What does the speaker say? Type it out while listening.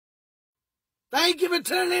Thank you for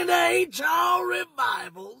tuning in to HR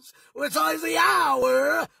Revivals, where it's always the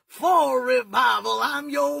hour for revival. I'm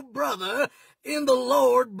your brother in the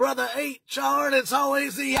Lord, Brother HR, and it's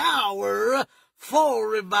always the hour for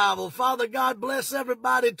revival. Father God, bless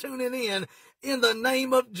everybody tuning in the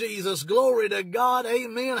name of Jesus. Glory to God.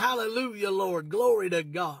 Amen. Hallelujah, Lord. Glory to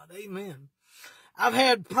God. Amen. I've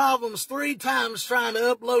had problems 3 times trying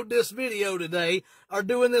to upload this video today, or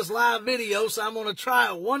doing this live video, so I'm going to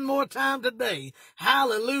try it one more time today.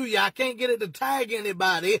 Hallelujah. I can't get it to tag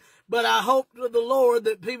anybody, but I hope to the Lord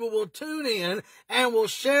that people will tune in and will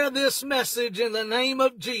share this message in the name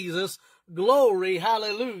of Jesus. Glory.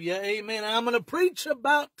 Hallelujah. Amen. I'm going to preach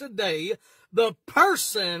about today the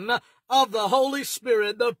person of the Holy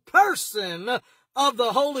Spirit, the person of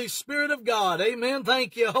the Holy Spirit of God. Amen.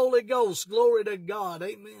 Thank you, Holy Ghost. Glory to God.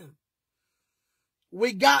 Amen.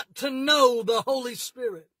 We got to know the Holy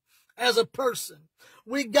Spirit as a person.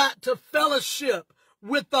 We got to fellowship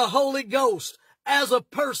with the Holy Ghost as a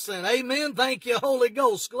person. Amen. Thank you, Holy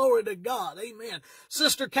Ghost. Glory to God. Amen.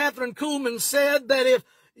 Sister Catherine Kuhlman said that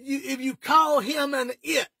if you call him an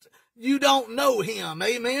it, you don't know him.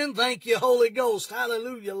 Amen. Thank you, Holy Ghost.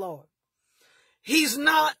 Hallelujah, Lord. He's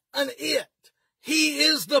not an it. He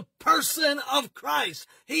is the person of Christ.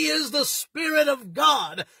 He is the Spirit of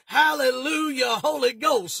God. Hallelujah, Holy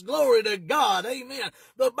Ghost. Glory to God. Amen.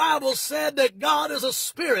 The Bible said that God is a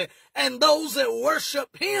spirit, and those that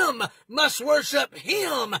worship him must worship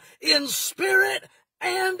him in spirit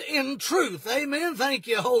and in truth. Amen. Thank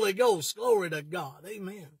you, Holy Ghost. Glory to God.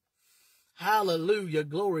 Amen. Hallelujah.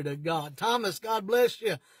 Glory to God. Thomas, God bless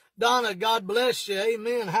you. Donna, God bless you.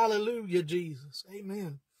 Amen. Hallelujah, Jesus.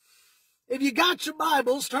 Amen. If you got your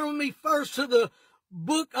Bibles, turn with me first to the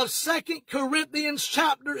book of 2 Corinthians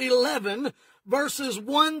chapter 11, verses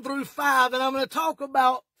 1 through 5. And I'm going to talk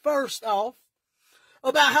about, first off,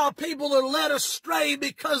 about how people are led astray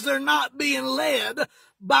because they're not being led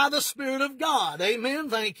by the Spirit of God. Amen.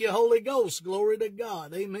 Thank you, Holy Ghost. Glory to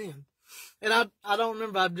God. Amen. And I don't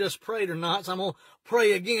remember if I've just prayed or not, so I'm going to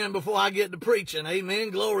pray again before I get to preaching. Amen.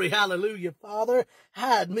 Glory, hallelujah. Father,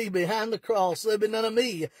 hide me behind the cross. There be none of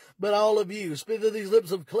me, but all of you. Speak to these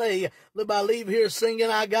lips of clay. Let I leave here singing,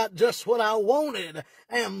 I got just what I wanted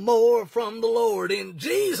and more from the Lord. In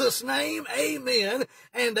Jesus' name, amen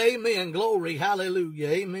and amen. Glory, hallelujah.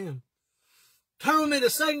 Amen. Turn with me to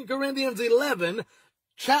 2 Corinthians 11,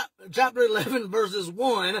 chapter 11, verses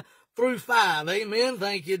 1 through 5. Amen.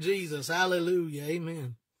 Thank you, Jesus. Hallelujah.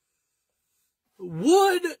 Amen.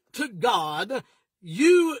 Would to God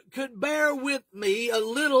you could bear with me a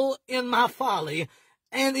little in my folly,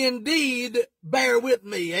 and indeed bear with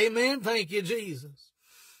me. Amen. Thank you, Jesus.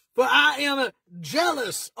 For I am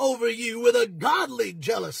jealous over you with a godly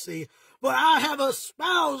jealousy, for I have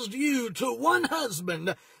espoused you to one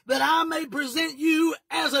husband, that I may present you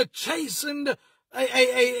as a chastened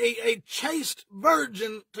a chaste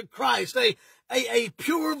virgin to Christ, a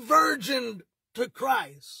pure virgin to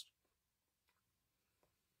Christ.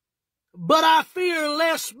 But I fear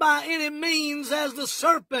lest by any means, as the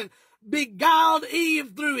serpent beguiled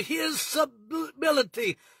Eve through his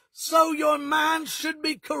subtlety, so your mind should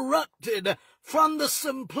be corrupted from the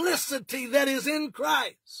simplicity that is in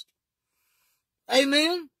Christ.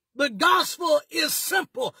 Amen. The gospel is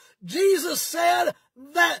simple. Jesus said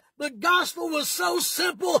that the gospel was so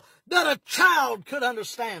simple that a child could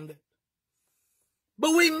understand it.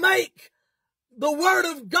 But we make the word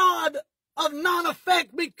of God of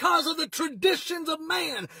non-effect because of the traditions of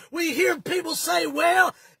man. We hear people say,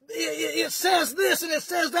 well, it says this and it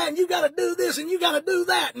says that, and you got to do this and you got to do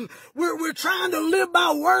that, and we're trying to live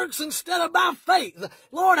by works instead of by faith.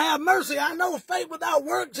 Lord have mercy. I know faith without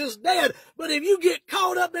works is dead, but if you get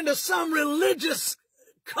caught up into some religious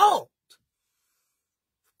cult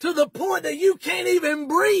to the point that you can't even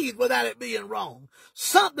breathe without it being wrong,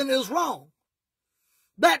 something is wrong.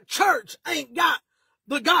 That church ain't got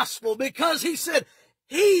the gospel, because he said,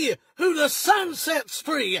 he who the Son sets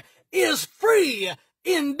free is free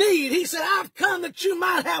indeed. He said, I've come that you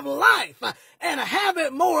might have life and have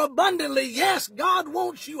it more abundantly. Yes, God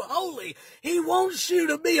wants you holy. He wants you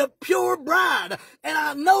to be a pure bride. And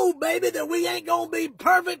I know, baby, that we ain't going to be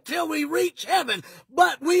perfect till we reach heaven,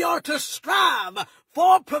 but we are to strive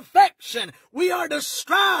for perfection. We are to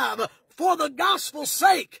strive for the gospel's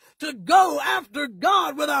sake, to go after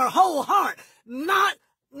God with our whole heart, not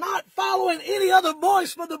following any other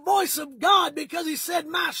voice but the voice of God, because he said,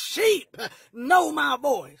 my sheep know my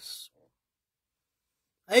voice.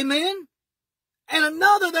 Amen. And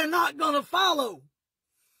another they're not going to follow.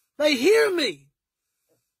 They hear me.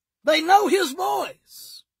 They know his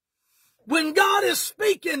voice. When God is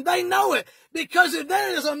speaking, they know it. Because if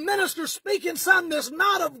there is a minister speaking something that's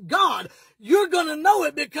not of God, you're going to know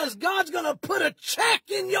it because God's going to put a check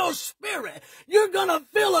in your spirit. You're going to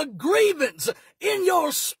feel a grievance in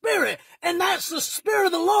your spirit. And that's the Spirit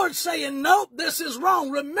of the Lord saying, nope, this is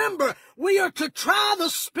wrong. Remember, we are to try the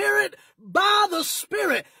Spirit by the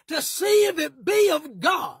Spirit to see if it be of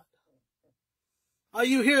God. Are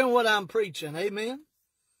you hearing what I'm preaching? Amen.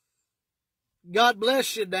 God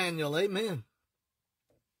bless you, Daniel. Amen.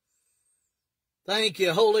 Thank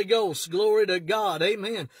you, Holy Ghost. Glory to God.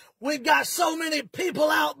 Amen. We've got so many people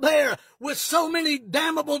out there with so many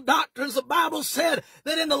damnable doctrines. The Bible said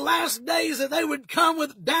that in the last days that they would come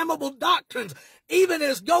with damnable doctrines, even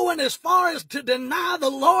as going as far as to deny the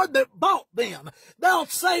Lord that bought them. They'll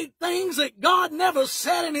say things that God never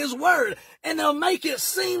said in His Word, and they'll make it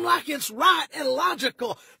seem like it's right and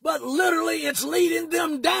logical, but literally it's leading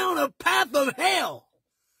them down a path of hell.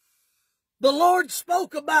 The Lord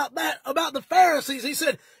spoke about that, about the Pharisees. He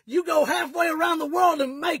said, you go halfway around the world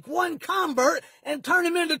and make one convert and turn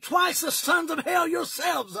him into twice the sons of hell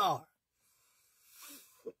yourselves are.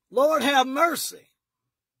 Lord have mercy.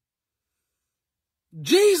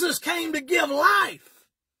 Jesus came to give life,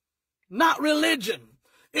 not religion.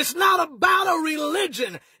 It's not about a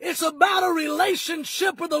religion. It's about a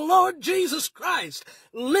relationship with the Lord Jesus Christ.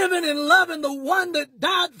 Living and loving the one that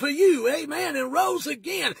died for you. Amen. And rose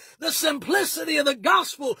again. The simplicity of the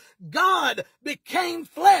gospel. God became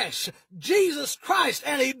flesh. Jesus Christ.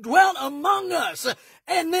 And He dwelt among us.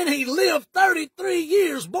 And then He lived 33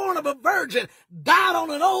 years, born of a virgin, died on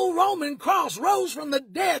an old Roman cross, rose from the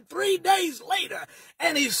dead 3 days later,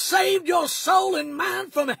 and He saved your soul and mine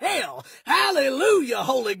from hell. Hallelujah,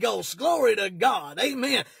 Holy Ghost. Glory to God.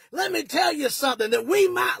 Amen. Let me tell you something, that we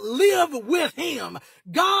might live with Him.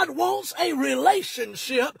 God wants a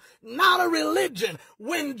relationship, not a religion.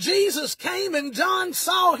 When Jesus came and John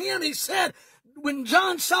saw Him, he said, when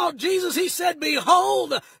John saw Jesus, he said,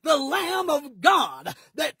 behold, the Lamb of God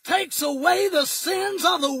that takes away the sins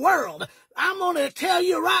of the world. I'm going to tell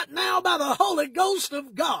you right now by the Holy Ghost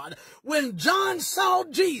of God. When John saw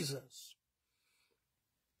Jesus,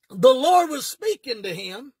 the Lord was speaking to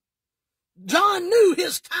him. John knew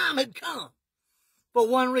his time had come for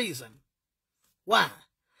one reason. Why?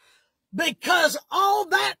 Because all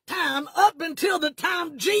that time, up until the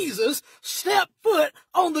time Jesus stepped foot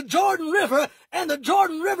on the Jordan River, and the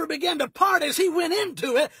Jordan River began to part as He went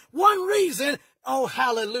into it, one reason, oh,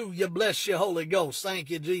 hallelujah, bless you, Holy Ghost, thank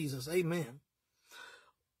you, Jesus, amen.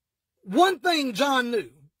 One thing John knew,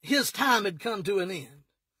 his time had come to an end.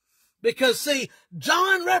 Because, see,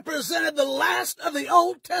 John represented the last of the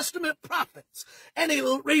Old Testament prophets. And he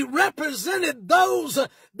represented those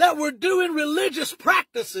that were doing religious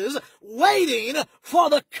practices, waiting for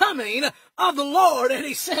the coming of the Lord. And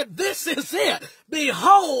he said, this is it.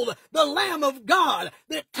 Behold, the Lamb of God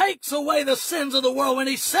that takes away the sins of the world. When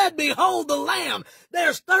he said, behold the Lamb,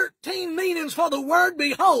 there's 13 meanings for the word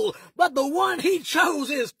behold. But the one he chose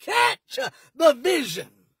is catch the vision.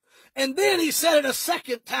 And then he said it a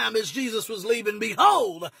second time as Jesus was leaving,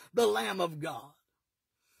 behold, the Lamb of God.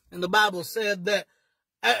 And the Bible said that,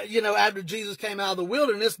 after Jesus came out of the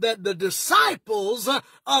wilderness, that the disciples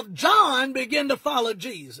of John began to follow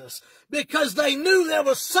Jesus because they knew there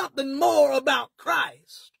was something more about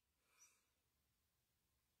Christ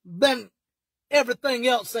than everything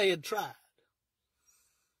else they had tried.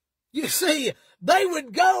 You see, they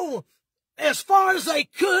would go as far as they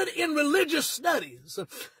could in religious studies.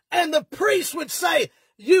 And the priest would say,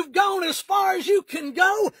 you've gone as far as you can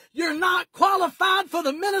go. You're not qualified for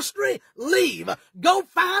the ministry. Leave. Go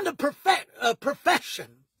find a profession.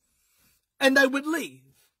 And they would leave.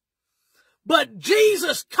 But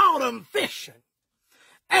Jesus caught them fishing.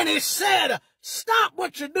 And He said, stop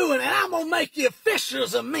what you're doing and I'm going to make you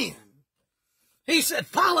fishers of men. He said,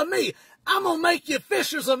 follow me. I'm going to make you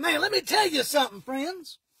fishers of men. Let me tell you something,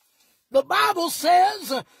 friends. The Bible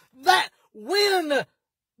says that when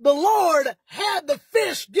the Lord had the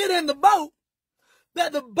fish get in the boat,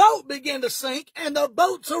 that the boat began to sink and the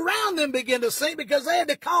boats around them began to sink because they had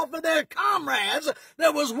to call for their comrades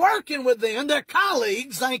that was working with them, their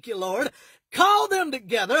colleagues, thank you, Lord, call them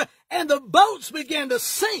together and the boats began to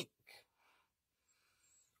sink.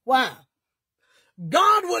 Why?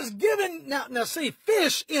 God was giving, now see,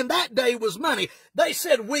 fish in that day was money. They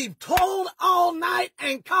said, we've toiled all night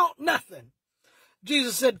and caught nothing.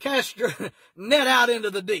 Jesus said, cast your net out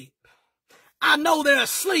into the deep. I know they're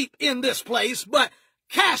asleep in this place, but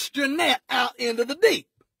cast your net out into the deep.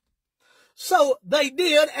 So they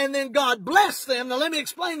did, and then God blessed them. Now let me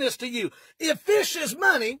explain this to you. If fish is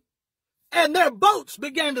money, and their boats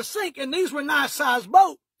began to sink, and these were nice-sized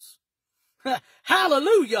boats,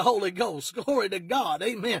 Hallelujah, Holy Ghost. Glory to God.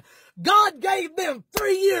 Amen. God gave them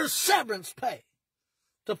 3 years severance pay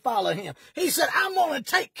to follow him. He said, I'm going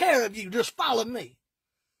to take care of you. Just follow me.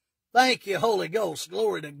 Thank you, Holy Ghost.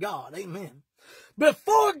 Glory to God. Amen.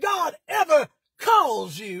 Before God ever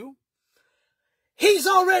calls you, he's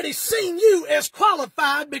already seen you as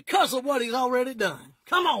qualified because of what he's already done.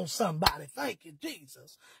 Come on, somebody. Thank you,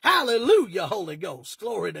 Jesus. Hallelujah, Holy Ghost.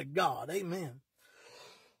 Glory to God. Amen.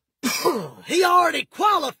 He already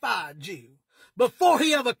qualified you before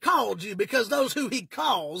he ever called you, because those who he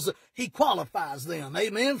calls, he qualifies them.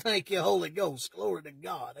 Amen. Thank you, Holy Ghost. Glory to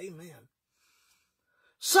God. Amen.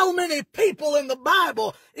 So many people in the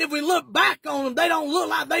Bible, if we look back on them, they don't look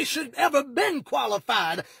like they should ever been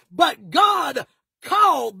qualified. But God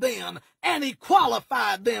called them, and he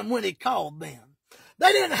qualified them when he called them.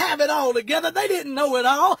 They didn't have it all together. They didn't know it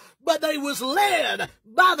all, but they was led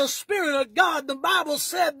by the Spirit of God. The Bible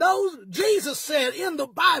said Jesus said in the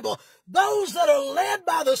Bible, those that are led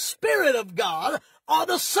by the Spirit of God are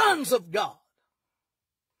the sons of God.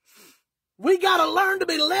 We got to learn to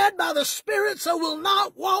be led by the Spirit so we'll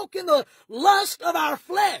not walk in the lust of our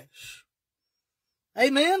flesh.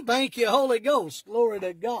 Amen. Thank you, Holy Ghost. Glory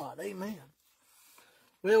to God. Amen.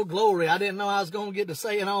 Well, glory. I didn't know I was going to get to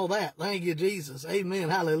saying all that. Thank you, Jesus. Amen.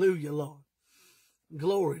 Hallelujah, Lord.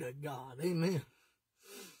 Glory to God. Amen.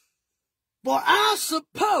 For I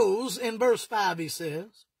suppose, in verse 5 he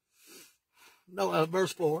says,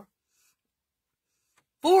 verse 4,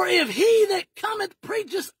 for if he that cometh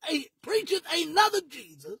preacheth another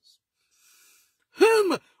Jesus,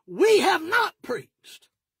 whom we have not preached,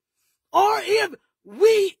 or if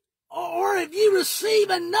you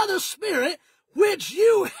receive another spirit which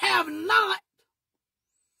you have not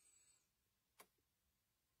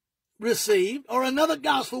received, or another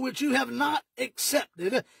gospel which you have not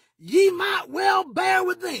accepted, ye might well bear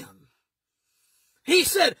with them. He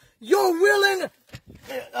said, you're willing,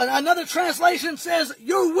 another translation says,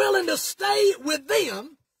 you're willing to stay with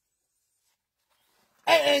them,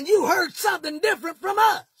 and you heard something different from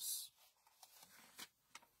us.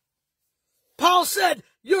 Paul said,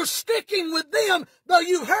 you're sticking with them, though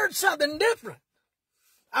you heard something different.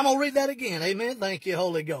 I'm going to read that again. Amen. Thank you,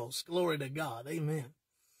 Holy Ghost. Glory to God. Amen.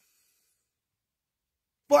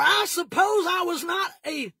 For I suppose I was not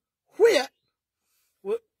a whit.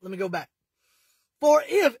 Well, let me go back. For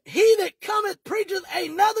if he that cometh preacheth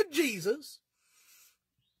another Jesus,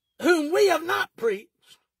 whom we have not preached,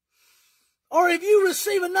 or if you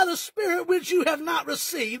receive another spirit which you have not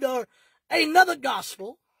received, or another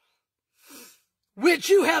gospel which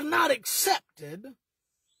you have not accepted,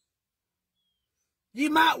 you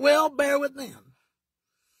might well bear with them.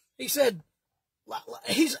 He said,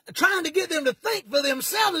 he's trying to get them to think for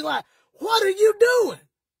themselves. He's like, what are you doing?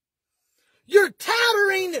 You're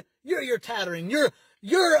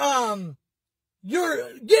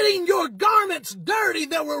getting your garments dirty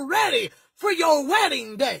that were ready for your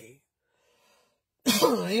wedding day.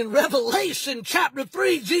 In Revelation chapter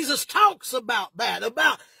 3, Jesus talks about that,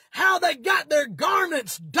 about how they got their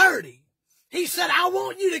garments dirty. He said, I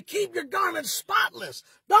want you to keep your garments spotless.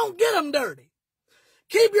 Don't get them dirty.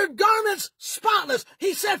 Keep your garments spotless.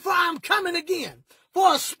 He said, for I'm coming again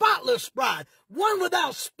for a spotless bride, one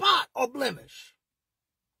without spot or blemish.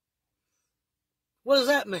 What does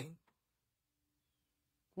that mean?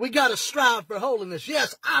 We got to strive for holiness.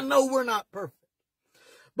 Yes, I know we're not perfect,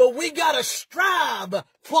 but we got to strive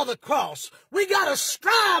for the cross. We got to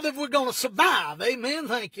strive if we're going to survive. Amen.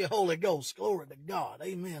 Thank you, Holy Ghost. Glory to God.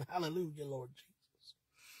 Amen. Hallelujah, Lord Jesus.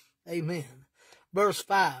 Amen. Verse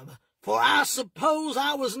 5. For I suppose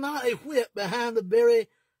I was not a whit behind the very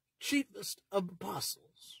chiefest of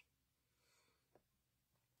apostles.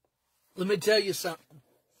 Let me tell you something.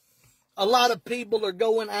 A lot of people are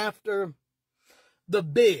going after the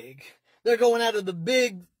big. They're going after the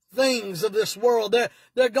big things of this world.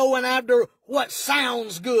 They're going after what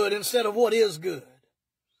sounds good instead of what is good.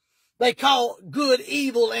 They call good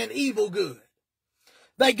evil and evil good.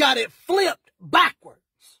 They got it flipped backwards.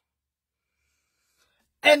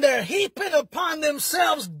 And they're heaping upon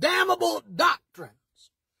themselves damnable doctrines.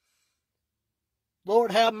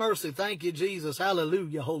 Lord have mercy. Thank you, Jesus.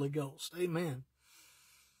 Hallelujah, Holy Ghost. Amen.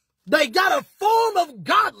 They got a form of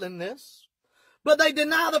godliness, but they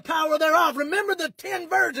deny the power thereof. Remember the 10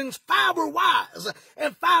 virgins, 5 were wise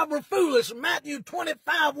and 5 were foolish. Matthew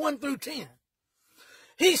 25, 1 through 10.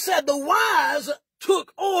 He said the wise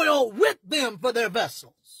took oil with them for their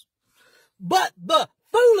vessels. But the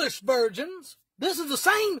foolish virgins, this is the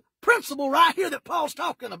same principle right here that Paul's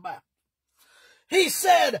talking about. He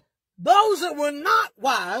said those that were not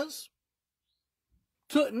wise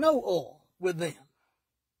took no oil with them.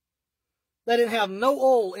 They didn't have no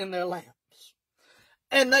oil in their lamps.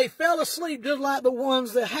 And they fell asleep just like the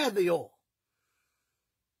ones that had the oil.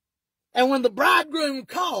 And when the bridegroom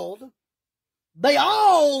called, they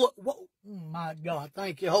all, oh my God,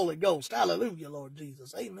 thank you, Holy Ghost. Hallelujah, Lord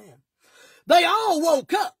Jesus. Amen. They all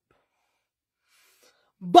woke up.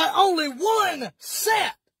 But only one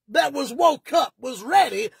set that was woke up was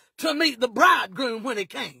ready to meet the bridegroom when he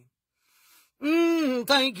came.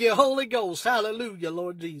 Thank you, Holy Ghost. Hallelujah,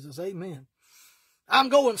 Lord Jesus. Amen. I'm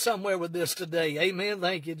going somewhere with this today. Amen.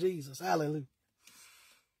 Thank you, Jesus. Hallelujah.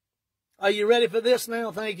 Are you ready for this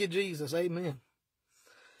now? Thank you, Jesus. Amen.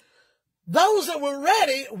 Those that were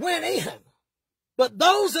ready went in, but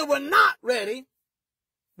those that were not ready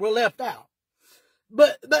were left out.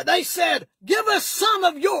 But they said, give us some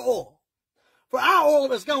of your oil. For our oil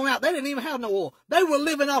has gone out. They didn't even have no oil. They were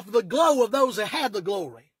living off of the glow of those that had the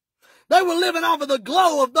glory. They were living off of the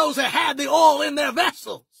glow of those that had the oil in their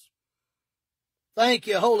vessels. Thank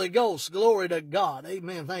you, Holy Ghost. Glory to God.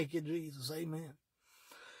 Amen. Thank you, Jesus. Amen.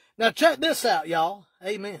 Now check this out, y'all.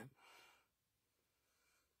 Amen.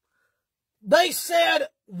 They said,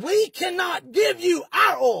 we cannot give you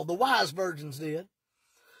our oil. The wise virgins did.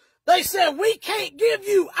 They said, we can't give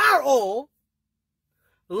you our oil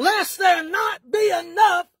lest there not be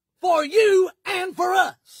enough for you and for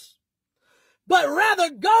us. But rather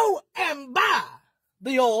go and buy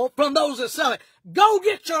the oil from those that sell it. Go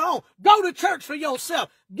get your own. Go to church for yourself.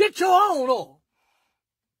 Get your own oil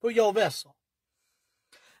for your vessel.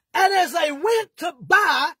 And as they went to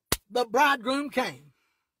buy, the bridegroom came.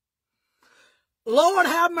 Lord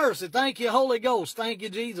have mercy. Thank you, Holy Ghost. Thank you,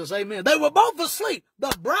 Jesus. Amen. They were both asleep.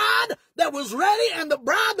 The bride that was ready and the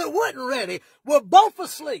bride that wasn't ready were both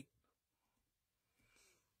asleep.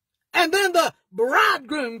 And then the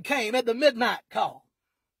bridegroom came at the midnight call.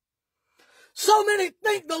 So many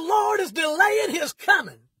think the Lord is delaying his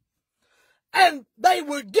coming. And they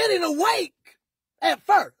were getting awake at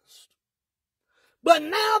first. But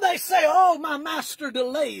now they say, oh, my master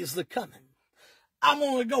delays the coming. I'm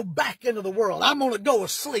going to go back into the world. I'm going to go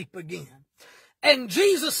asleep again. And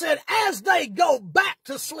Jesus said, as they go back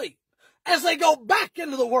to sleep, as they go back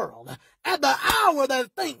into the world, at the hour they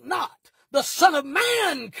think not, the Son of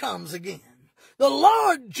Man comes again. The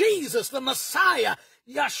Lord Jesus, the Messiah,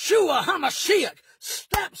 Yeshua HaMashiach,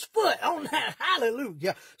 steps foot on that,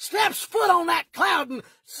 hallelujah, steps foot on that cloud and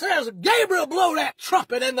says, Gabriel, blow that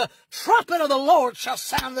trumpet, and the trumpet of the Lord shall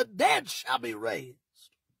sound, the dead shall be raised.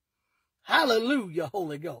 Hallelujah,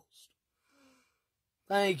 Holy Ghost.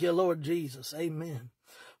 Thank you, Lord Jesus. Amen.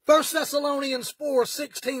 1 Thessalonians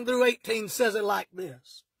 4:16 through 18 says it like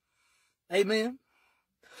this. Amen.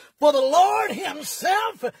 For the Lord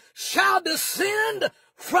himself shall descend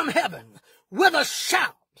from heaven with a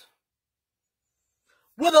shout,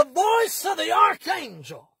 with the voice of the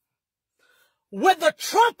archangel, with the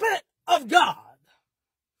trumpet of God,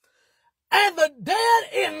 and the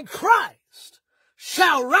dead in Christ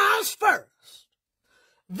shall rise first.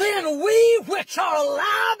 Then we which are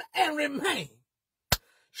alive and remain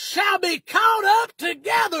shall be caught up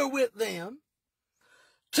together with them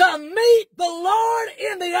to meet the Lord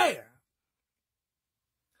in the air.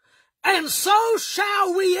 And so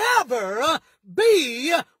shall we ever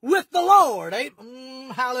be with the Lord.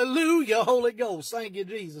 Hallelujah, Holy Ghost. Thank you,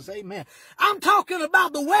 Jesus. Amen. I'm talking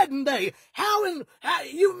about the wedding day. How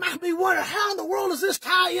you might be wondering, how in the world does this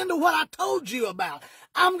tie into what I told you about?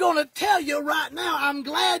 I'm going to tell you right now. I'm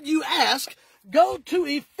glad you asked. Go to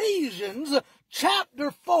Ephesians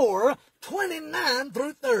chapter 4, 29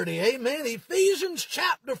 through 30. Amen. Ephesians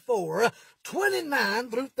chapter 4, 29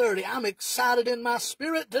 through 30. I'm excited in my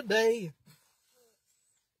spirit today.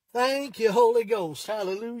 Thank you, Holy Ghost.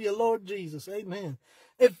 Hallelujah, Lord Jesus. Amen.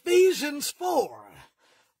 Ephesians 4,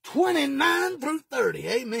 29 through 30.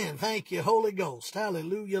 Amen. Thank you, Holy Ghost.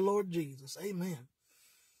 Hallelujah, Lord Jesus. Amen.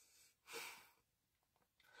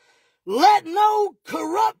 Let no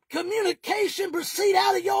corrupt communication proceed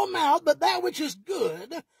out of your mouth, but that which is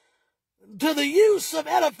good, to the use of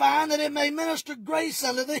edifying, that it may minister grace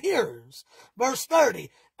unto the hearers. Verse 30.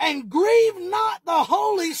 And grieve not the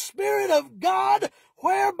Holy Spirit of God,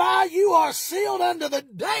 whereby you are sealed unto the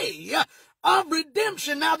day of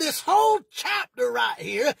redemption. Now this whole chapter right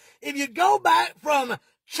here, if you go back from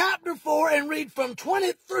chapter 4 and read from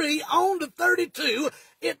 23 on to 32,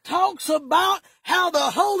 it talks about how the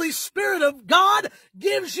Holy Spirit of God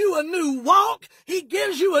gives you a new walk. He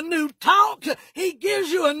gives you a new talk. He gives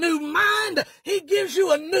you a new mind. He gives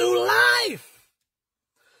you a new life.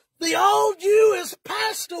 The old you is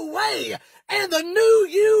passed away, and the new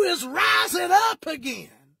you is rising up again.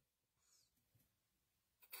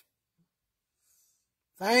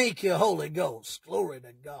 Thank you, Holy Ghost. Glory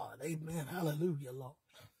to God. Amen. Hallelujah, Lord.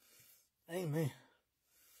 Amen.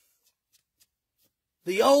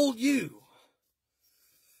 The old you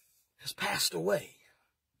has passed away,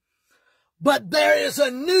 but there is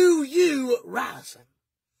a new you rising.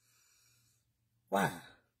 Why?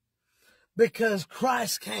 Because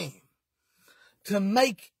Christ came to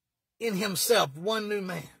make in himself one new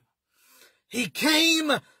man. He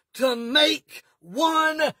came to make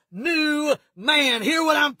one new man. Hear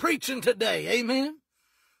what I'm preaching today. Amen.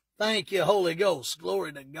 Thank you, Holy Ghost.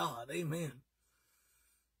 Glory to God. Amen.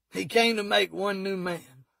 He came to make one new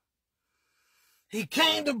man. He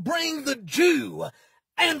came to bring the Jew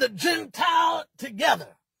and the Gentile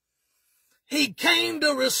together. He came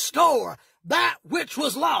to restore that which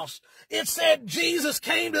was lost. It said Jesus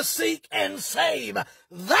came to seek and save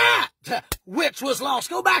that which was lost.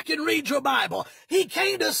 Go back and read your Bible. He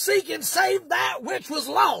came to seek and save that which was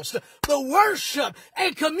lost. The worship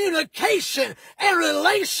and communication and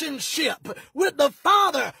relationship with the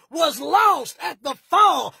Father was lost at the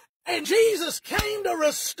fall. And Jesus came to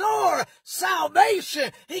restore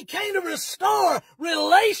salvation. He came to restore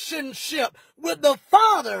relationship with the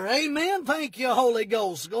Father. Amen. Thank you, Holy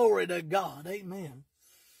Ghost. Glory to God. Amen.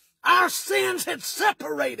 Our sins had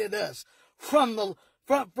separated us from God.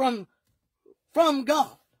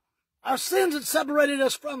 Our sins had separated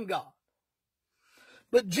us from God.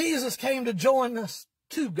 But Jesus came to join us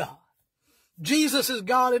to God. Jesus is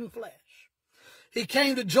God in flesh. He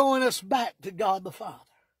came to join us back to God the Father.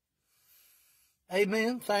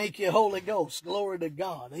 Amen. Thank you, Holy Ghost. Glory to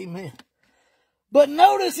God. Amen. But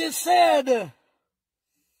notice it said,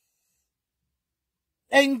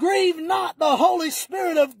 and grieve not the Holy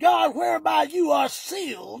Spirit of God, whereby you are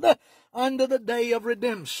sealed unto the day of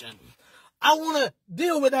redemption. I want to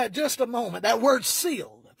deal with that just a moment, that word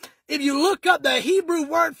sealed. If you look up the Hebrew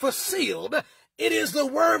word for sealed, it is the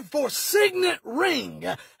word for signet ring.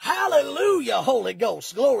 Hallelujah, Holy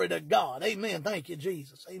Ghost. Glory to God. Amen. Thank you,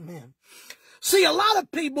 Jesus. Amen. See, a lot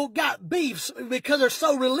of people got beefs because they're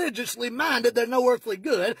so religiously minded they're no earthly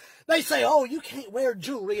good. They say, oh, you can't wear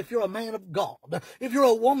jewelry if you're a man of God. If you're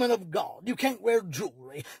a woman of God, you can't wear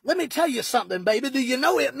jewelry. Let me tell you something, baby. Do you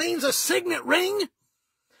know it means a signet ring?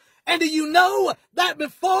 And do you know that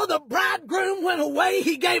before the bridegroom went away,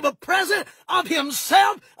 he gave a present of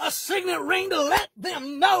himself, a signet ring, to let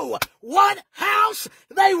them know what house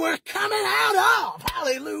they were coming out of?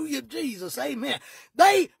 Hallelujah, Jesus. Amen.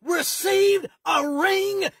 They received a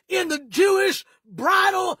ring in the Jewish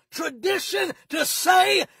bridal tradition to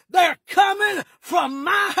say, they're coming from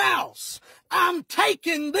my house. I'm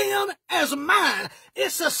taking them as mine.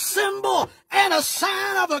 It's a symbol and a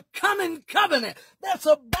sign of a coming covenant that's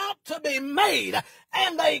about to be made.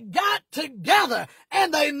 And they got together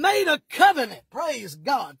and they made a covenant. Praise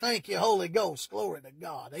God. Thank you, Holy Ghost. Glory to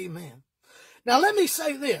God. Amen. Now let me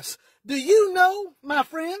say this. Do you know, my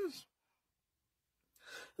friends,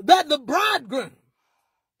 that the bridegroom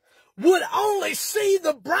would only see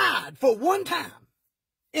the bride for one time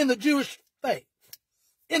in the Jewish faith?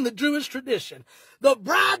 In the Jewish tradition, the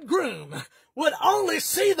bridegroom would only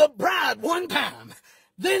see the bride one time.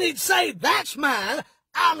 Then he'd say, that's mine.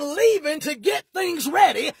 I'm leaving to get things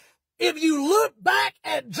ready. If you look back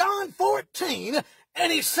at John 14,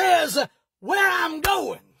 and he says, where I'm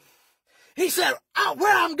going. He said,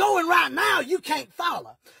 where I'm going right now, you can't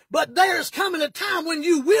follow. But there's coming a time when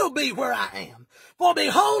you will be where I am. For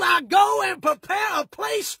behold, I go and prepare a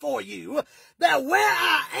place for you, that where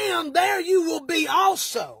I am, there you will be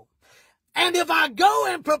also. And if I go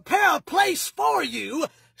and prepare a place for you,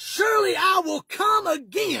 surely I will come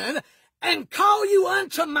again and call you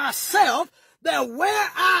unto myself, that where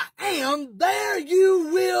I am, there you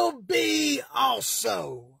will be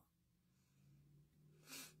also.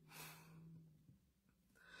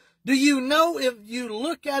 Do you know, if you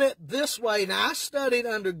look at it this way, now I studied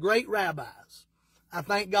under great rabbis. I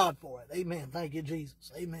thank God for it. Amen. Thank you,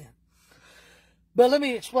 Jesus. Amen. But let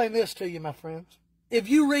me explain this to you, my friends. If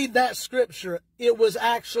you read that scripture, it was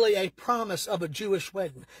actually a promise of a Jewish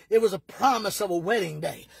wedding. It was a promise of a wedding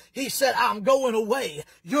day. He said, I'm going away.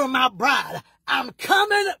 You're my bride. I'm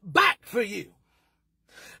coming back for you.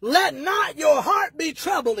 Let not your heart be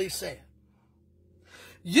troubled, he said.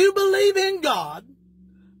 You believe in God,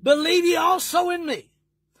 believe ye also in me.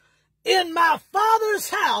 In my Father's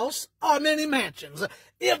house are many mansions.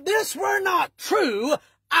 If this were not true,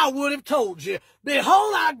 I would have told you.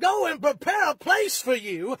 Behold, I go and prepare a place for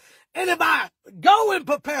you. And if I go and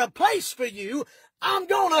prepare a place for you, I'm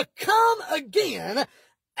going to come again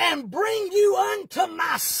and bring you unto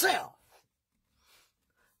myself,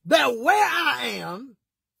 that where I am,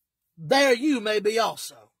 there you may be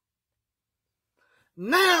also.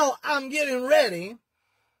 Now I'm getting ready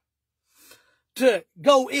to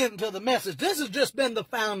go into the message. This has just been the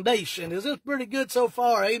foundation. Is this pretty good so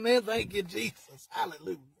far? Amen. Thank you, Jesus.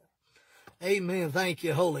 Hallelujah. Amen. Thank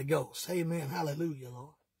you, Holy Ghost. Amen. Hallelujah,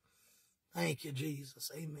 Lord. Thank you, Jesus.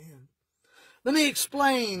 Amen. Let me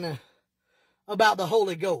explain about the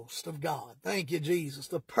Holy Ghost of God. Thank you, Jesus.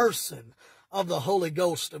 The person of the Holy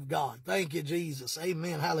Ghost of God. Thank you, Jesus.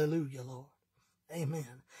 Amen. Hallelujah, Lord.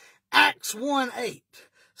 Amen. Acts 1:8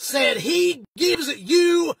 said he gives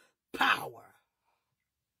you power.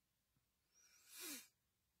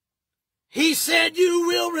 He said you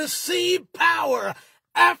will receive power.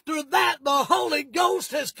 After that, the Holy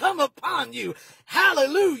Ghost has come upon you.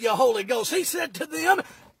 Hallelujah, Holy Ghost. He said to them,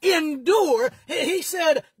 endure. He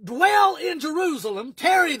said, dwell in Jerusalem,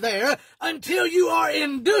 tarry there until you are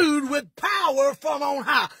endued with power from on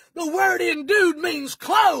high. The word endued means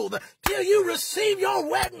clothed. Till you receive your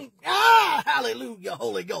wedding. Hallelujah,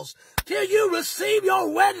 Holy Ghost. Till you receive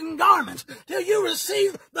your wedding garments. Till you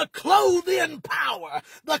receive the clothing power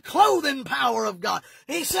of God.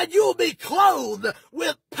 He said you'll be clothed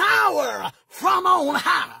with power from on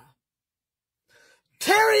high.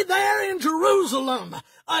 Tarry there in Jerusalem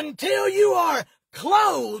until you are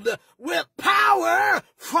clothed with power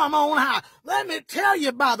from on high. Let me tell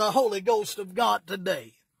you by the Holy Ghost of God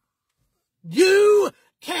today. You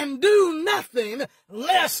can do nothing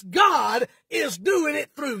unless God is doing it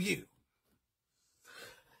through you.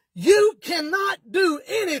 You cannot do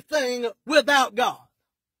anything without God.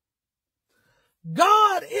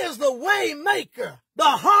 God is the way maker, the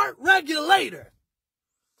heart regulator.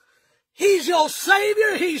 He's your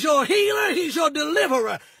Savior, He's your healer, He's your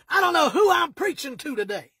deliverer. I don't know who I'm preaching to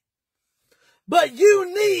today, but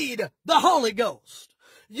you need the Holy Ghost.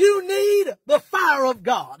 You need the fire of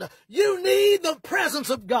God. You need the presence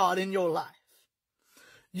of God in your life.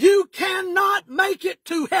 You cannot make it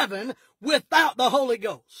to heaven without the Holy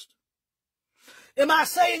Ghost. Am I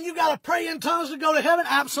saying you got to pray in tongues to go to heaven?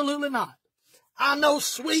 Absolutely not. I know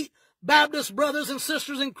sweet Baptist brothers and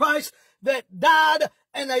sisters in Christ that died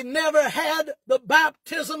and they never had the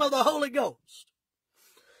baptism of the Holy Ghost.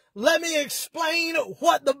 Let me explain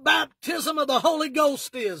what the baptism of the Holy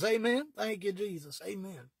Ghost is. Amen. Thank you, Jesus.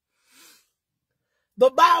 Amen. The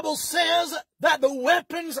Bible says that the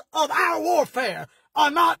weapons of our warfare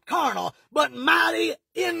are not carnal, but mighty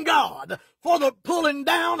in God for the pulling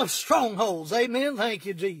down of strongholds. Amen. Thank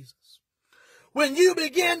you, Jesus. When you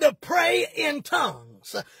begin to pray in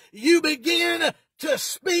tongues, you begin to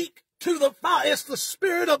speak to the Father. It's the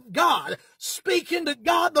Spirit of God speaking to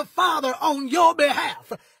God the Father on your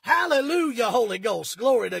behalf. Hallelujah, Holy Ghost.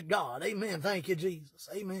 Glory to God. Amen. Thank you, Jesus.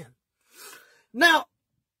 Amen. Now,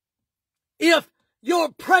 if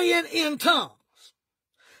you're praying in tongues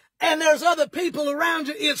and there's other people around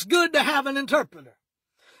you, it's good to have an interpreter,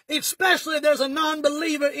 especially if there's a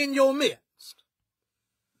non-believer in your midst.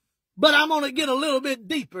 But I'm going to get a little bit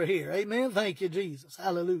deeper here. Amen. Thank you, Jesus.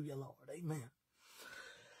 Hallelujah, Lord. Amen.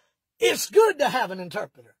 It's good to have an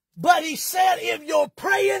interpreter. But he said if you're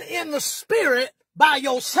praying in the Spirit by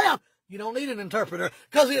yourself, you don't need an interpreter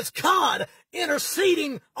because it's God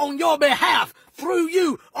interceding on your behalf through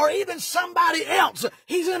you or even somebody else.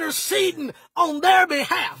 He's interceding on their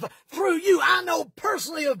behalf through you. I know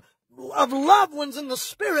personally of loved ones in the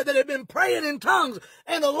Spirit that have been praying in tongues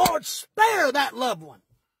and the Lord spare that loved one.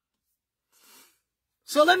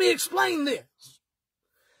 So let me explain this.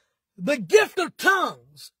 The gift of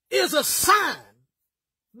tongues is a sign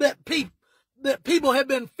that people have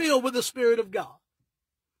been filled with the Spirit of God.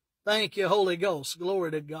 Thank you, Holy Ghost.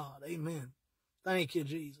 Glory to God. Amen. Thank you,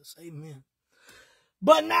 Jesus. Amen.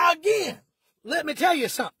 But now again, let me tell you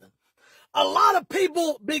something. A lot of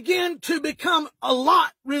people begin to become a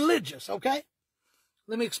lot religious, okay?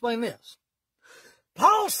 Let me explain this.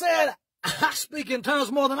 Paul said, I speak in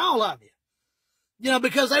tongues more than all of you. You know,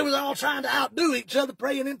 because they was all trying to outdo each other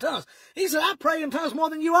praying in tongues. He said, I pray in tongues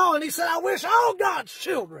more than you all. And he said, I wish all God's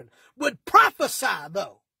children would prophesy,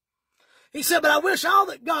 though. He said, but I wish all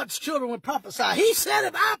that God's children would prophesy. He said,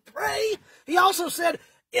 if I pray, he also said,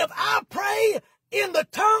 if I pray in the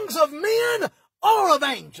tongues of men or of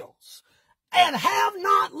angels and have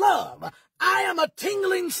not love, I am a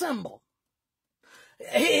tingling cymbal.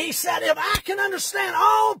 He said, if I can understand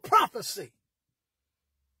all prophecy,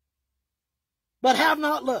 but have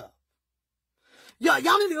not love. Y'all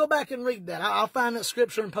need to go back and read that. I'll find that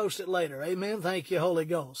scripture and post it later. Amen. Thank you, Holy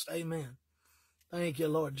Ghost. Amen. Thank you,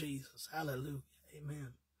 Lord Jesus. Hallelujah.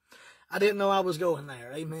 Amen. I didn't know I was going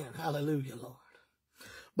there. Amen. Hallelujah, Lord.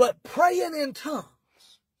 But praying in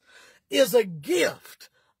tongues is a gift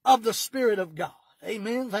of the Spirit of God.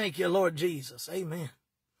 Amen. Thank you, Lord Jesus. Amen.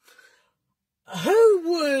 Who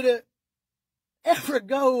would ever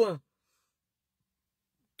go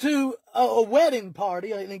to a wedding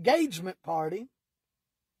party, an engagement party,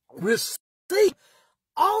 receive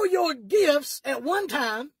all your gifts at one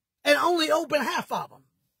time and only open half of them?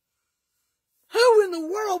 Who in the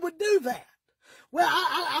world would do that? Well,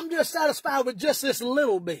 I'm just satisfied with just this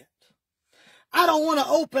little bit. I don't want to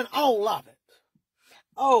open all of it.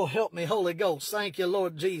 Oh, help me, Holy Ghost. Thank you,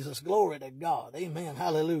 Lord Jesus. Glory to God. Amen.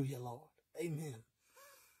 Hallelujah, Lord. Amen.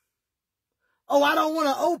 Oh, I don't want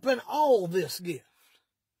to open all this gift.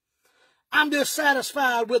 I'm just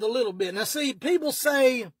satisfied with a little bit. Now, see, people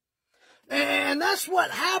say, and that's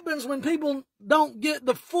what happens when people don't get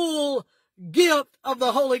the full gift of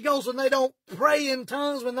the Holy Ghost, when they don't pray in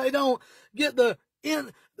tongues, when they don't get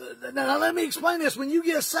now let me explain this. When you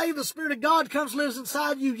get saved, the Spirit of God comes, lives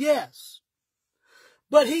inside you, yes.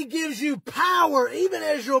 But He gives you power, even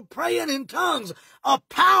as you're praying in tongues. A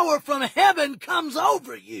power from heaven comes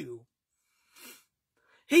over you.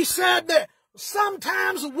 He said that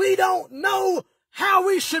sometimes we don't know how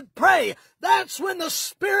we should pray. That's when the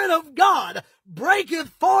Spirit of God breaketh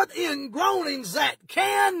forth in groanings that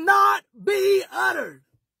cannot be uttered.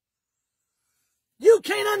 You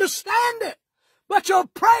can't understand it, but you're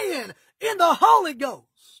praying in the Holy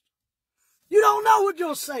Ghost. You don't know what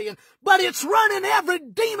you're saying, but it's running every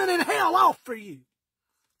demon in hell off for you.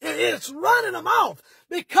 It's running them off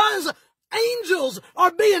because angels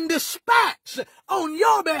are being dispatched on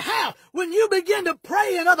your behalf. When you begin to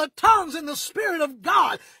pray in other tongues in the Spirit of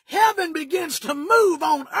God, heaven begins to move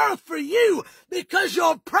on earth for you because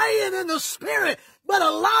you're praying in the Spirit. But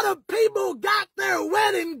a lot of people got their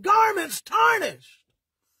wedding garments tarnished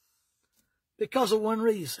because of one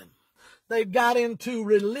reason. They got into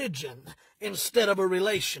religion instead of a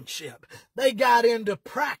relationship. They got into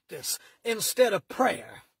practice instead of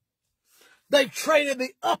prayer. They traded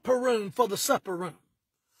the upper room for the supper room.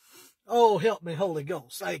 Oh, help me, Holy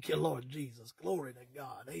Ghost. Thank you, Lord Jesus. Glory to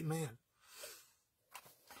God. Amen.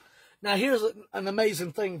 Now, here's an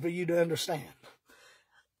amazing thing for you to understand.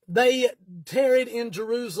 They tarried in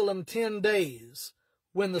Jerusalem 10 days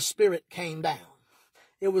when the Spirit came down.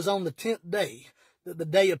 It was on the 10th day that the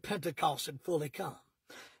day of Pentecost had fully come.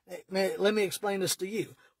 Now, let me explain this to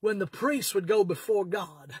you. When the priests would go before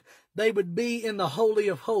God, they would be in the Holy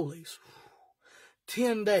of Holies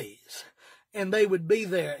 10 days, and they would be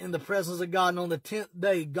there in the presence of God, and on the 10th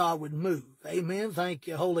day, God would move. Amen. Thank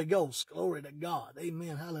you, Holy Ghost. Glory to God.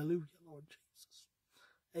 Amen. Hallelujah, Lord Jesus.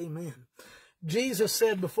 Amen. Jesus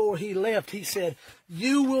said before He left, He said,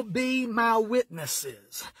 you will be my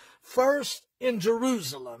witnesses. First in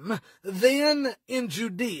Jerusalem, then in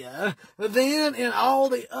Judea, then in all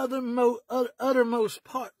the uttermost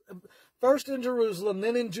part. First in Jerusalem,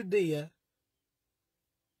 then in Judea,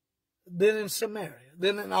 then in Samaria,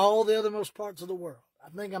 then in all the othermost parts of the world. I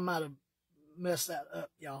think I might have messed that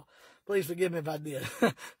up, y'all. Please forgive me if I did.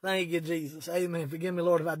 Thank you, Jesus. Amen. Forgive me,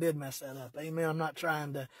 Lord, if I did mess that up. Amen. I'm not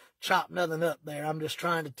trying to chop nothing up there. I'm just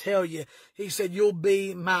trying to tell you. He said, you'll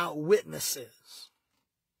be my witnesses.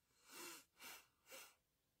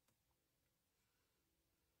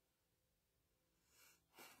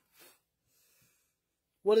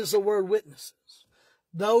 What is the word witnesses?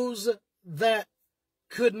 Those that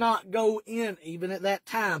could not go in, even at that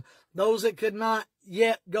time, those that could not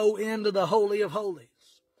yet go into the Holy of Holies.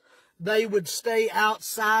 They would stay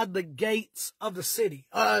outside the gates of the city,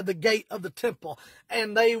 the gate of the temple,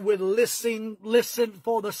 and they would listen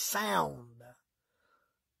for the sound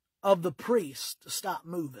of the priest to stop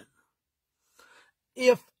moving.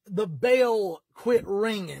 If the bell quit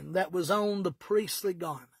ringing that was on the priestly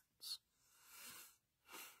garments,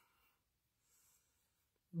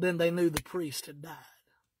 then they knew the priest had died.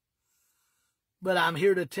 But I'm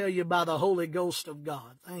here to tell you by the Holy Ghost of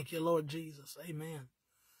God, thank you, Lord Jesus, amen,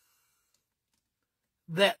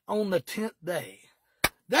 that on the 10th day,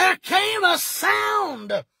 there came a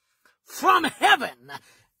sound from heaven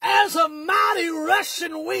as a mighty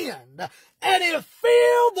rushing wind, and it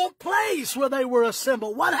filled the place where they were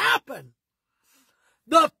assembled. What happened?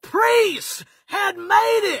 The priest had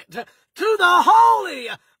made it to the Holy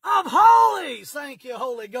of Holies. Thank you,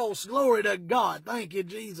 Holy Ghost. Glory to God. Thank you,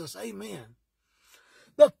 Jesus. Amen.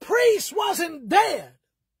 The priest wasn't dead.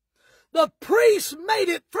 The priest made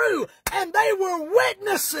it through, and they were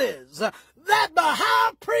witnesses that the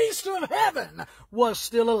high priest of heaven was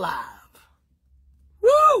still alive.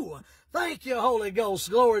 Woo! Thank you, Holy Ghost.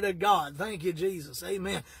 Glory to God. Thank you, Jesus.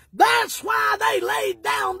 Amen. That's why they laid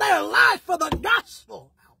down their life for the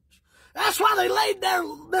gospel. Ouch. That's why they laid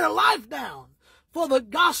their life down for the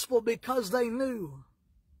gospel, because they knew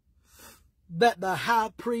that the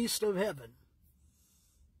high priest of heaven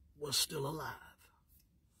was still alive.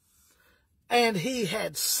 And he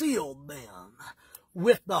had sealed them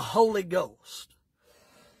with the Holy Ghost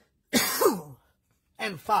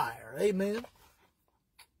and fire. Amen.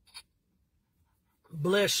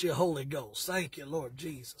 Bless you, Holy Ghost. Thank you, Lord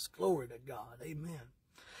Jesus. Glory to God. Amen.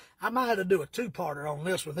 I might have to do a two-parter on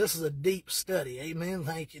this one. This is a deep study. Amen.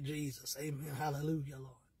 Thank you, Jesus. Amen. Hallelujah,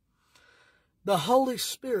 Lord. The Holy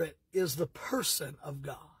Spirit is the person of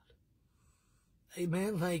God.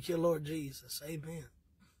 Amen. Thank you, Lord Jesus. Amen.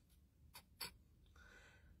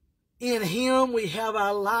 In him we have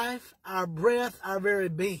our life, our breath, our very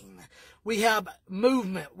being. We have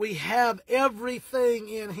movement. We have everything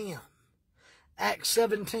in him. Acts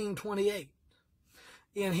 17:28.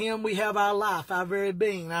 In him we have our life, our very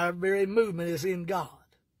being, our very movement is in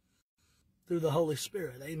God through the Holy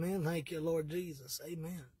Spirit. Amen. Thank you, Lord Jesus.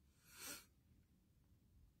 Amen.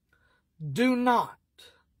 Do not,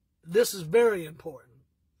 this is very important,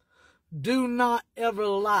 do not ever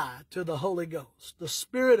lie to the Holy Ghost, the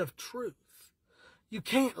Spirit of truth. You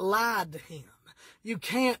can't lie to him. You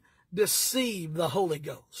can't deceive the Holy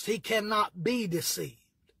Ghost. He cannot be deceived.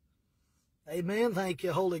 Amen. Thank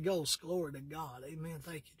you, Holy Ghost. Glory to God. Amen.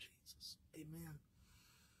 Thank you, Jesus. Amen.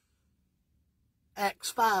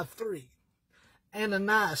 Acts 5:3.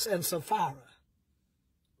 Ananias and Sapphira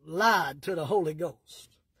lied to the Holy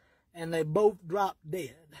Ghost, and they both dropped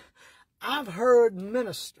dead. I've heard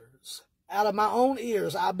ministers out of my own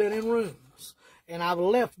ears. I've been in rooms, and I've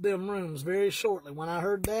left them rooms very shortly. When I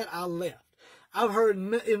heard that, I left. I've heard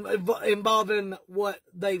involving what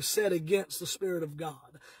they've said against the Spirit of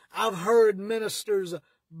God. I've heard ministers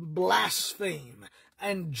blaspheme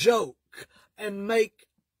and joke and make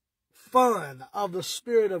fun of the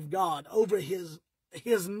Spirit of God over his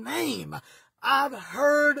name. I've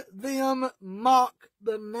heard them mock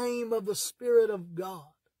the name of the Spirit of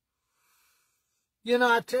God. You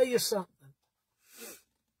know, I tell you something.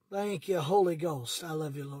 Thank you, Holy Ghost. I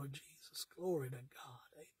love you, Lord Jesus. Glory to God.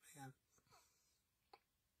 Amen.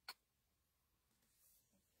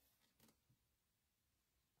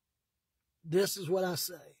 This is what I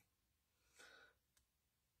say.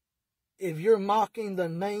 If you're mocking the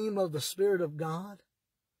name of the Spirit of God,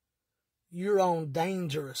 you're on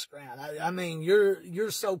dangerous ground. I mean,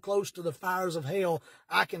 you're so close to the fires of hell,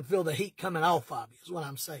 I can feel the heat coming off of you, is what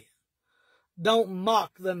I'm saying. Don't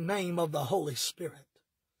mock the name of the Holy Spirit.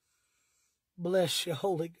 Bless you,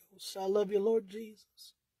 Holy Ghost. I love you, Lord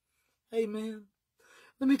Jesus. Amen.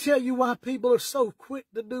 Let me tell you why people are so quick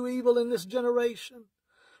to do evil in this generation.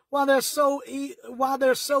 Why they're so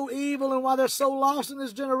evil and why they're so lost in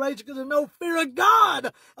this generation, because there's no fear of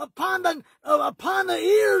God upon the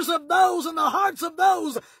ears of those and the hearts of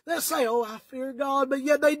those that say, oh, I fear God, but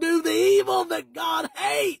yet they do the evil that God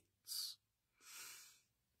hates.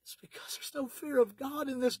 It's because there's no fear of God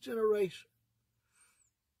in this generation.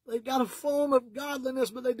 They've got a form of godliness,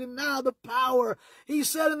 but they deny the power. He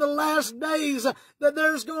said in the last days that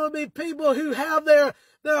there's going to be people who have their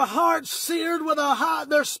hearts seared with a hot,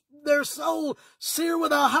 their soul seared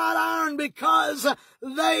with a hot iron, because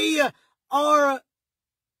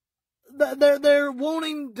they're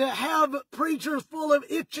wanting to have preachers full of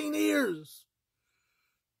itching ears.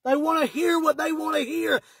 They want to hear what they want to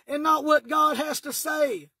hear and not what God has to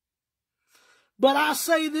say. But I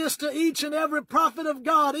say this to each and every prophet of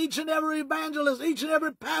God, each and every evangelist, each and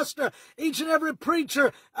every pastor, each and every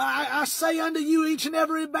preacher. I say unto you, each and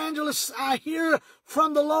every evangelist, I hear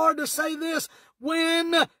from the Lord to say this: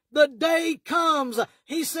 when the day comes,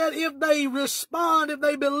 he said, if they respond, if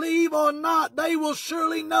they believe or not, they will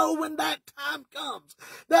surely know when that time comes,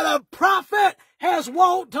 that a prophet has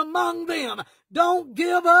walked among them. Don't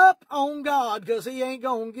give up on God, because he ain't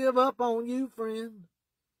going to give up on you, friend.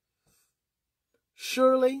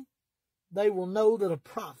 Surely they will know that a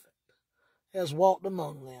prophet has walked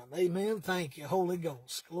among them. Amen. Thank you, Holy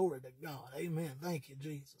Ghost. Glory to God. Amen. Thank you,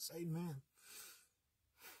 Jesus. Amen.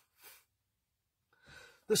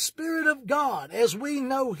 The Spirit of God, as we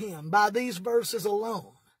know him by these verses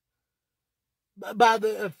alone, by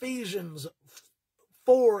the Ephesians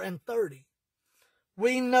 4:30,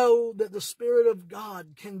 we know that the Spirit of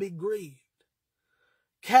God can be grieved.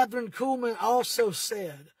 Catherine Kuhlman also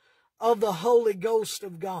said of the Holy Ghost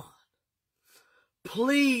of God,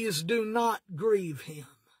 please do not grieve him.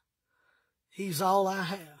 He's all I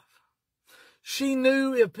have. She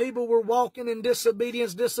knew if people were walking in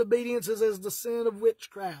disobedience, disobedience is as the sin of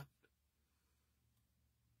witchcraft.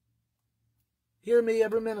 Hear me,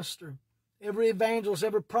 every minister, every evangelist,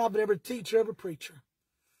 every prophet, every teacher, every preacher.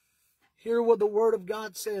 Hear what the Word of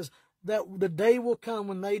God says, that the day will come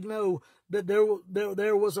when they know that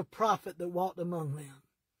there was a prophet that walked among them.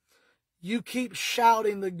 You keep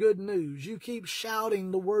shouting the good news. You keep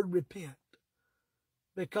shouting the word repent,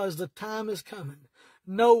 because the time is coming.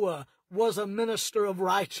 Noah was a minister of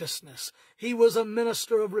righteousness. He was a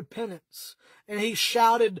minister of repentance. And he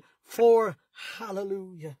shouted for,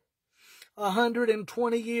 hallelujah,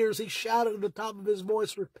 120 years. He shouted at the top of his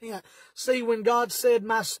voice, repent. See, when God said,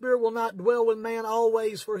 my spirit will not dwell with man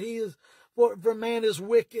always, for man is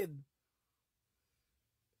wicked.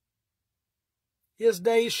 His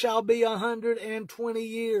days shall be 120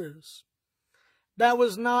 years. That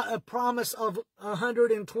was not a promise of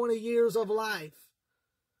 120 years of life.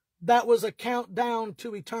 That was a countdown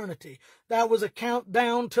to eternity. That was a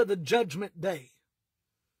countdown to the judgment day.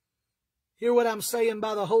 Hear what I'm saying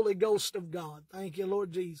by the Holy Ghost of God. Thank you,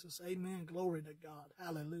 Lord Jesus. Amen. Glory to God.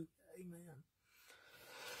 Hallelujah. Amen.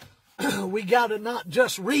 We got to not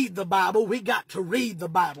just read the Bible. We got to read the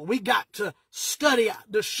Bible. We got to study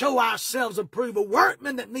to show ourselves approved, a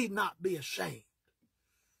workman that need not be ashamed.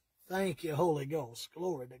 Thank you, Holy Ghost.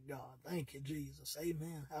 Glory to God. Thank you, Jesus.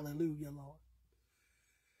 Amen. Hallelujah, Lord.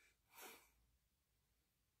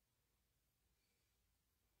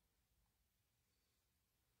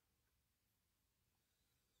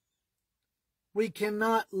 We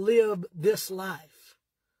cannot live this life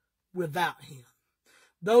without Him.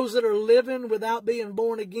 Those that are living without being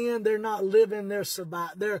born again, they're not living,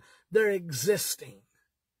 they're existing,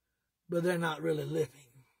 but they're not really living.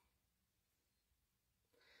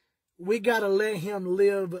 We got to let Him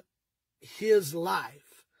live His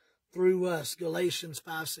life through us. Galatians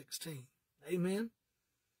 5:16. Amen.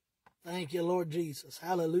 Thank you, Lord Jesus.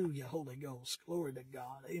 Hallelujah, Holy Ghost. Glory to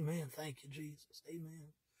God. Amen. Thank you, Jesus.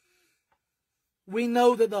 Amen. We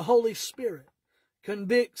know that the Holy Spirit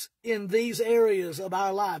convicts in these areas of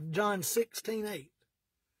our life. John 16:8.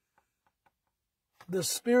 The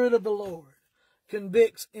Spirit of the Lord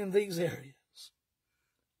convicts in these areas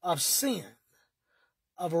of sin,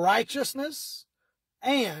 of righteousness,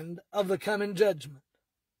 and of the coming judgment.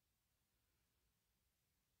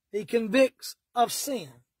 He convicts of sin,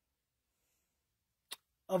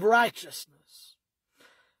 of righteousness.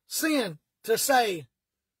 Sin, to say,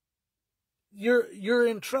 you're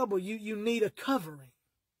in trouble. You need a covering.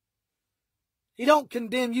 He don't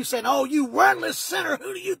condemn you saying, oh, you worthless sinner,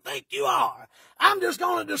 who do you think you are? I'm just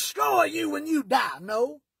going to destroy you when you die.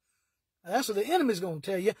 No. That's what the enemy's going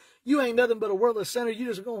to tell you. You ain't nothing but a worthless sinner. You're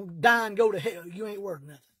just going to die and go to hell. You ain't worth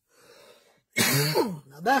nothing.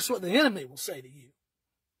 Now, that's what the enemy will say to you.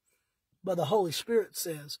 But the Holy Spirit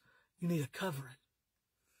says, you need a covering.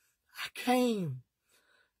 I came.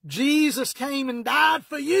 Jesus came and died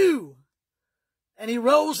for you. And He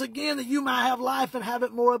rose again that you might have life and have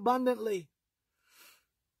it more abundantly.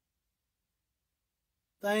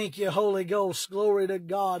 Thank you, Holy Ghost. Glory to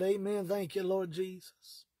God. Amen. Thank you, Lord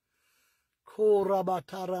Jesus.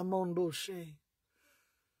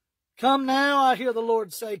 Come now, I hear the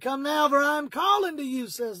Lord say. Come now, for I am calling to you,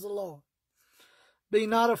 says the Lord. Be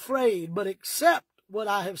not afraid, but accept what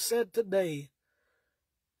I have said today,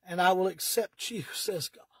 and I will accept you, says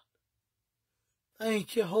God.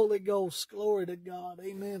 Thank you, Holy Ghost. Glory to God.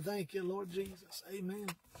 Amen. Thank you, Lord Jesus. Amen.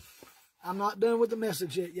 I'm not done with the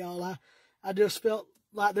message yet, y'all. I just felt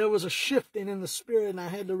like there was a shifting in the Spirit, and I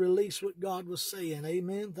had to release what God was saying.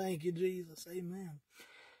 Amen. Thank you, Jesus. Amen.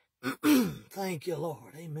 Thank you,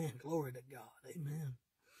 Lord. Amen. Glory to God. Amen.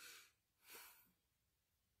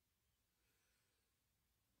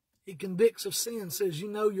 He convicts of sin, says, you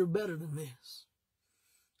know you're better than this.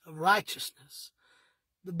 Of righteousness.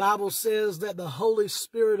 The Bible says that the Holy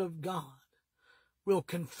Spirit of God will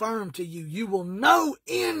confirm to you. You will know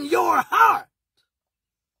in your heart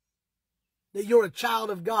that you're a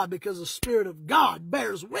child of God, because the Spirit of God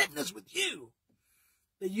bears witness with you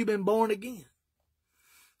that you've been born again.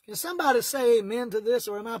 Can somebody say amen to this,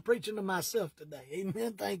 or am I preaching to myself today?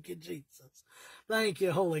 Amen. Thank you, Jesus. Thank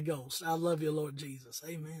you, Holy Ghost. I love you, Lord Jesus.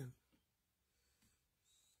 Amen.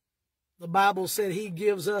 The Bible said He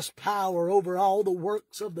gives us power over all the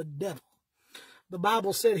works of the devil. The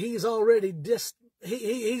Bible said He's already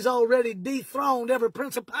He's already dethroned every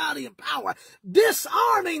principality and power,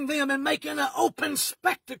 disarming them and making an open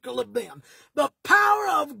spectacle of them. The power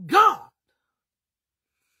of God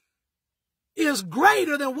is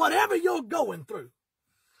greater than whatever you're going through.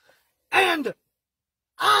 And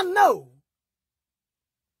I know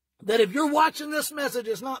that if you're watching this message,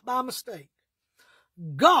 it's not by mistake.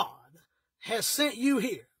 God has sent you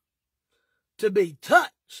here to be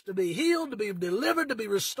touched, to be healed, to be delivered, to be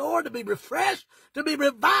restored, to be refreshed, to be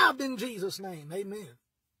revived in Jesus' name. Amen.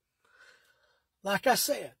 Like I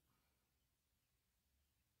said,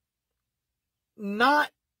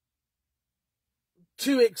 not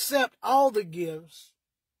to accept all the gifts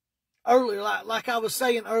earlier, like I was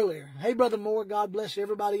saying earlier. Hey, Brother Moore, God bless you.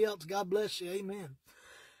 Everybody else, God bless you. Amen.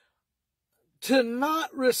 To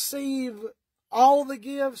not receive all the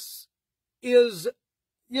gifts is,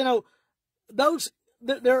 you know,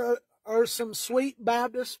 there are some sweet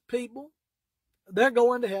Baptist people. They're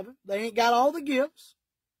going to heaven. They ain't got all the gifts,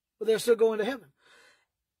 but they're still going to heaven.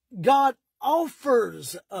 God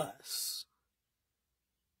offers us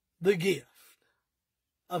the gift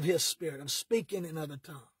of His Spirit, of speaking in other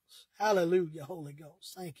tongues. Hallelujah, Holy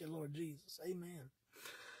Ghost. Thank you, Lord Jesus. Amen.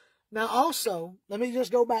 Now also, let me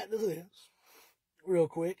just go back to this real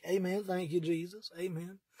quick. Amen. Thank you, Jesus.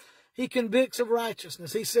 Amen. He convicts of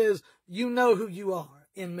righteousness. He says, you know who you are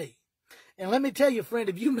in me. And let me tell you, friend,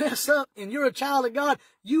 if you mess up and you're a child of God,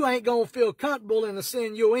 you ain't going to feel comfortable in the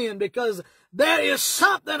sin you're in, because there is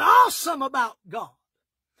something awesome about God.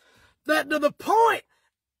 That to the point,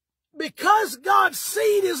 because God's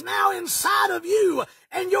seed is now inside of you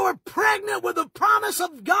and you're pregnant with the promise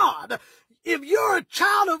of God, if you're a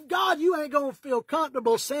child of God, you ain't going to feel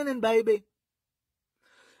comfortable sinning, baby.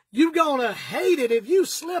 You're going to hate it if you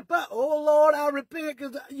slip up. Oh, Lord, I repent,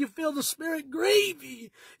 because you feel the Spirit grieve you.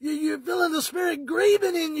 You're feeling the Spirit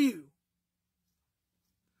grieving in you.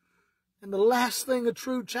 And the last thing a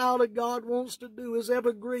true child of God wants to do is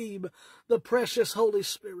ever grieve the precious Holy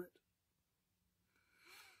Spirit.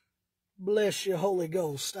 Bless you, Holy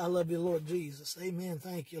Ghost. I love you, Lord Jesus. Amen.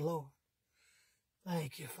 Thank you, Lord.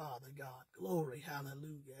 Thank you, Father God. Glory.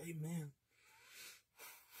 Hallelujah. Amen.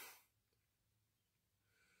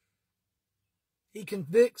 He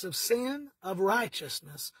convicts of sin, of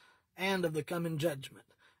righteousness, and of the coming judgment.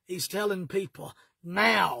 He's telling people,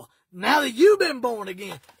 now that you've been born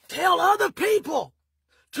again, tell other people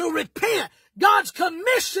to repent. God's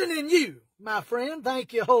commissioning you, my friend.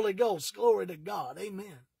 Thank you, Holy Ghost. Glory to God.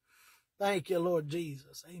 Amen. Thank you, Lord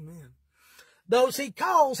Jesus. Amen. Those He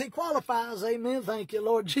calls, He qualifies. Amen. Thank you,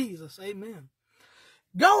 Lord Jesus. Amen.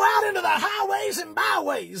 Go out into the highways and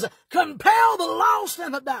byways. Compel the lost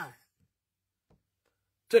and the dying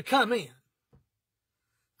to come in.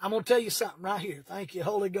 I'm going to tell you something right here. Thank you,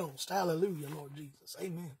 Holy Ghost. Hallelujah, Lord Jesus.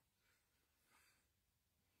 Amen.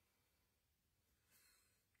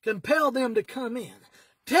 Compel them to come in.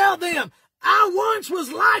 Tell them, I once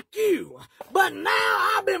was like you, but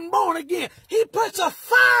now I've been born again. He puts a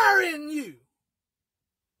fire in you.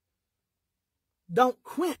 Don't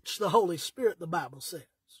quench the Holy Spirit, the Bible says.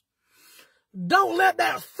 Don't let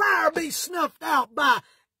that fire be snuffed out by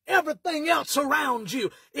everything else around you.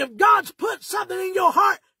 If God's put something in your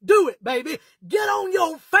heart, do it, baby. Get on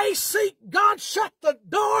your face, seek God, shut the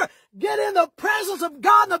door, get in the presence of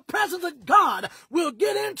God, and the presence of God will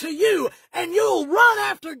get into you, and you'll run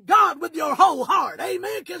after God with your whole heart.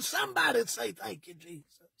 Amen. Can somebody say thank you,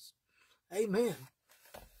 Jesus? Amen.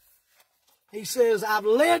 He says, I've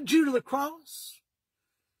led you to the cross.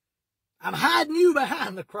 I'm hiding you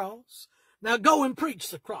behind the cross. Now go and preach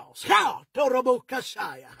the cross. Hallelujah,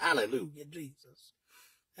 Jesus.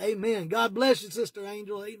 Amen. God bless you, Sister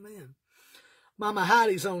Angel. Amen. Mama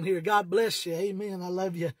Heidi's on here. God bless you. Amen. I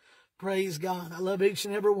love you. Praise God. I love each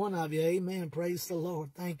and every one of you. Amen. Praise the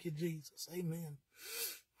Lord. Thank you, Jesus. Amen.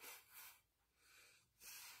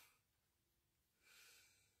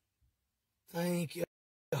 Thank you,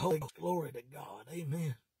 Holy Ghost. Glory to God.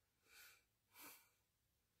 Amen.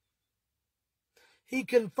 He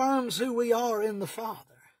confirms who we are in the Father.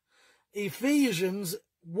 Ephesians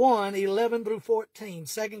 1:11 through 14.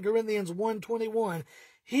 2 Corinthians 1:21.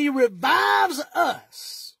 He revives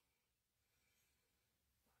us.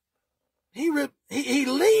 He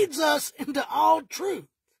leads us into all truth.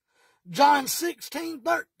 John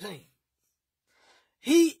 16:13.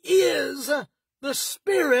 He is the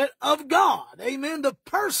Spirit of God. Amen. The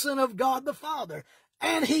person of God the Father.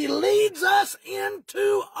 And He leads us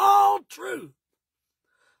into all truth.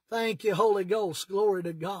 Thank you, Holy Ghost. Glory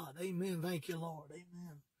to God. Amen. Thank you, Lord.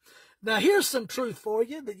 Amen. Now, here's some truth for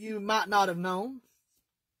you that you might not have known.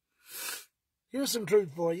 Here's some truth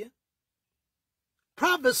for you.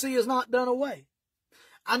 Prophecy is not done away.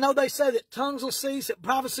 I know they say that tongues will cease, that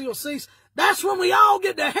prophecy will cease. That's when we all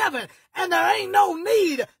get to heaven, and there ain't no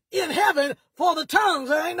need in heaven for the tongues.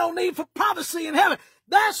 There ain't no need for prophecy in heaven.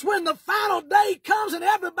 That's when the final day comes and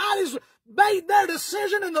everybody's made their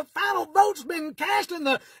decision and the final vote's been cast and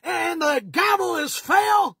the gavel is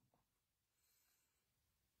fell.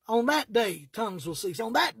 On that day, tongues will cease.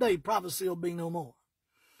 On that day, prophecy will be no more.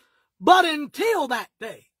 But until that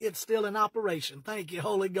day, it's still in operation. Thank you,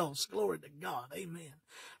 Holy Ghost. Glory to God. Amen.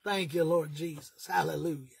 Thank you, Lord Jesus.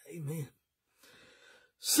 Hallelujah. Amen.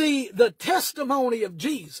 See, the testimony of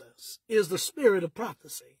Jesus is the spirit of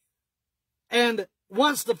prophecy. And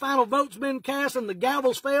once the final vote's been cast and the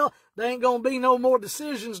gavels fell, there ain't going to be no more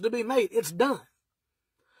decisions to be made. It's done.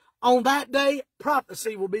 On that day,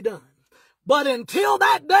 prophecy will be done. But until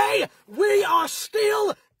that day, we are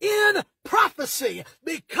still in prophecy.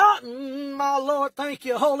 Because, my Lord, thank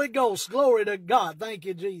you, Holy Ghost. Glory to God. Thank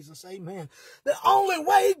you, Jesus. Amen. The only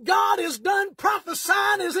way God is done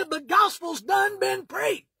prophesying is if the gospel's done been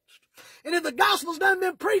preached. And if the gospel's done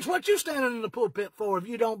been preached, what you standing in the pulpit for if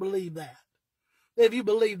you don't believe that? If you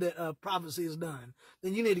believe that prophecy is done,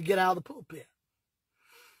 then you need to get out of the pulpit.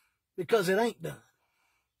 Because it ain't done.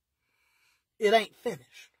 It ain't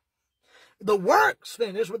finished. The work's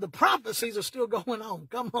finished, but the prophecies are still going on.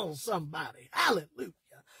 Come on, somebody. Hallelujah.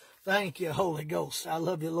 Thank you, Holy Ghost. I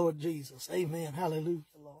love you, Lord Jesus. Amen. Hallelujah,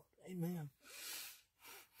 Lord. Amen.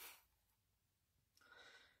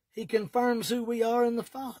 He confirms who we are in the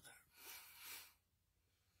Father.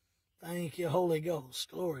 Thank you, Holy Ghost.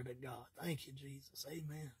 Glory to God. Thank you, Jesus.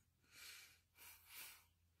 Amen.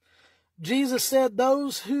 Jesus said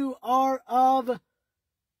those who are of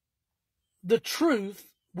the truth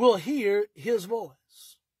will hear his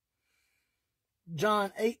voice.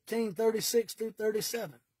 John 18:36 through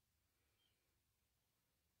 37.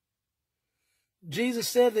 Jesus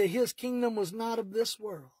said that his kingdom was not of this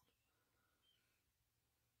world.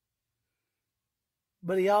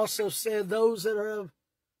 But he also said those that are of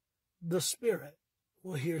the Spirit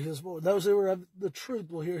will hear his voice. Those who are of the truth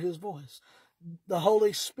will hear his voice. The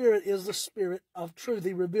Holy Spirit is the Spirit of truth.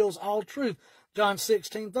 He reveals all truth. John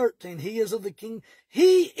 16:13. He is of the king.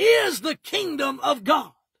 He is the kingdom of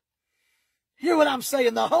God. Hear what I'm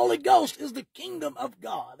saying. The Holy Ghost is the kingdom of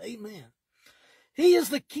God. Amen. He is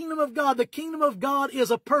the kingdom of God. The kingdom of God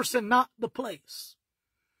is a person, not the place.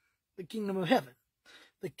 The kingdom of heaven.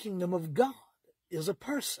 The kingdom of God is a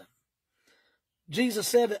person. Jesus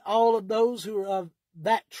said that all of those who are of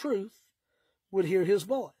that truth would hear his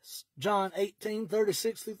voice. John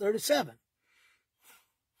 18:36 through 37.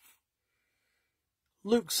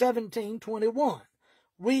 Luke 17:21.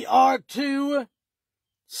 We are to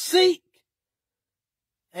seek.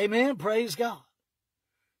 Amen. Praise God.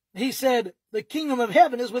 He said the kingdom of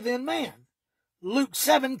heaven is within man. Luke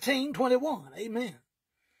 17:21. Amen.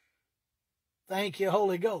 Thank you,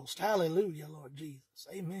 Holy Ghost. Hallelujah, Lord Jesus.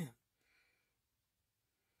 Amen.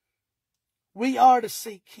 We are to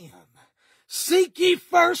seek him. Seek ye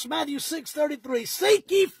first, Matthew 6:33. Seek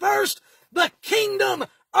ye first the kingdom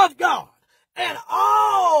of God and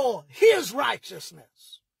all his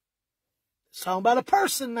righteousness. It's talking about a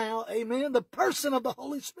person now. Amen. The person of the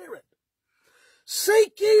Holy Spirit.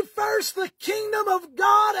 Seek ye first the kingdom of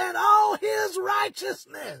God and all his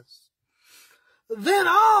righteousness. Then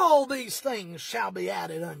all these things shall be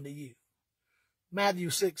added unto you. Matthew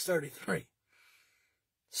 6:33.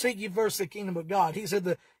 Seek ye first the kingdom of God. He said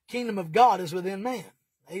the kingdom of God is within man.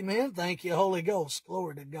 Amen. Thank you, Holy Ghost.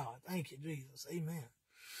 Glory to God. Thank you, Jesus. Amen.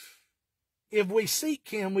 If we seek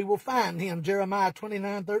him, we will find him. Jeremiah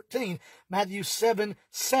 29:13. Matthew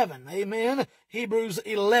 7:7. Amen. Hebrews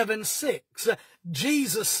 11:6.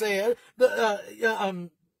 Jesus said,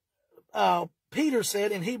 Peter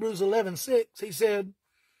said in Hebrews 11:6, he said,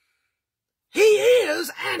 he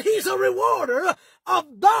is, and he's a rewarder of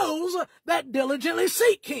those that diligently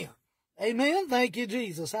seek him. Amen. Thank you,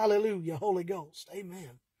 Jesus. Hallelujah. Holy Ghost.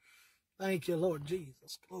 Amen. Thank you, Lord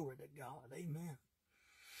Jesus. Glory to God. Amen.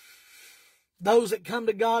 Those that come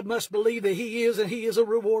to God must believe that he is, and he is a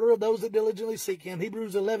rewarder of those that diligently seek him.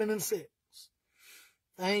 Hebrews 11:6.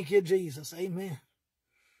 Thank you, Jesus. Amen.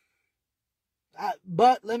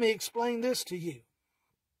 But let me explain this to you.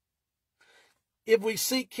 If we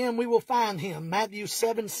seek him, we will find him. Matthew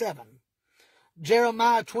 7:7.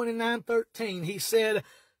 Jeremiah 29:13. He said,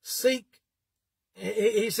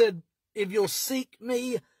 he said, if you'll seek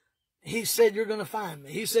me, he said, you're going to find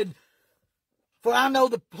me. He said, for I know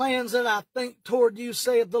the plans that I think toward you,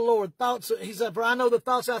 saith the Lord. He said, for I know the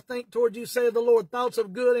thoughts I think toward you, saith the Lord, thoughts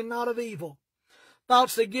of good and not of evil.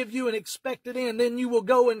 Thoughts that give you an expected end. Then you will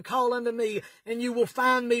go and call unto me, and you will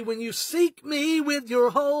find me when you seek me with your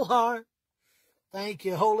whole heart. Thank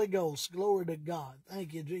you, Holy Ghost. Glory to God.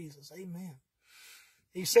 Thank you, Jesus. Amen.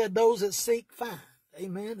 He said, those that seek, find.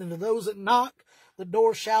 Amen. And to those that knock, the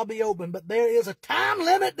door shall be open. But there is a time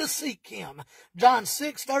limit to seek him. John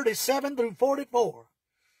 6:37 through 44.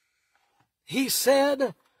 He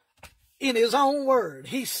said in his own word,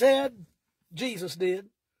 he said, Jesus did.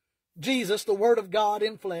 Jesus, the Word of God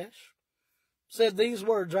in flesh, said these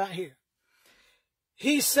words right here.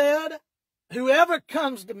 He said, whoever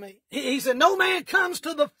comes to me, he said, no man comes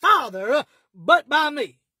to the Father but by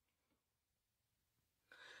me.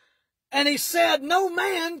 And he said, no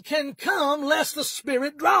man can come lest the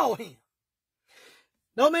Spirit draw him.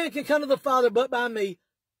 No man can come to the Father but by me.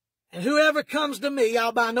 And whoever comes to me,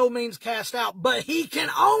 I'll by no means cast out. But he can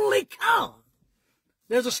only come.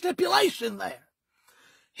 There's a stipulation there.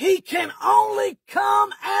 He can only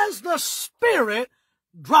come as the Spirit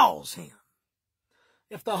draws him.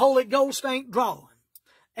 If the Holy Ghost ain't drawing,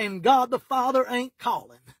 and God the Father ain't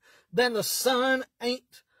calling, then the Son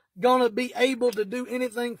ain't going to be able to do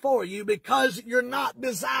anything for you because you're not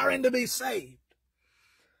desiring to be saved.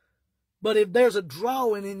 But if there's a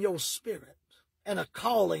drawing in your spirit and a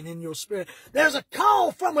calling in your spirit, there's a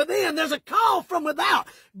call from within, there's a call from without.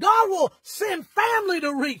 God will send family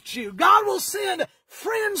to reach you. God will send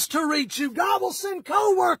friends to reach you. God will send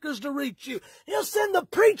co-workers to reach you. He'll send the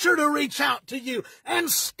preacher to reach out to you. And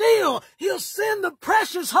still, He'll send the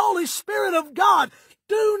precious Holy Spirit of God.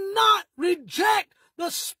 Do not reject the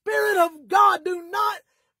Spirit of God. Do not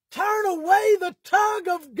turn away the tug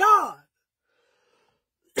of God.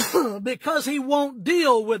 Because He won't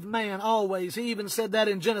deal with man always. He even said that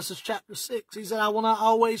in Genesis chapter 6. He said, I will not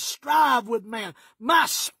always strive with man. My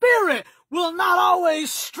spirit will not always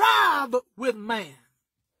strive with man.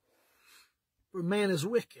 For man is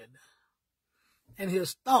wicked, and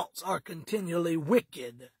his thoughts are continually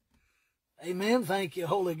wicked. Amen. Thank you,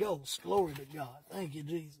 Holy Ghost. Glory to God. Thank you,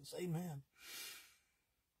 Jesus. Amen.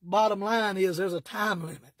 Bottom line is there's a time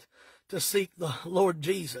limit to seek the Lord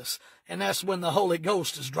Jesus, and that's when the Holy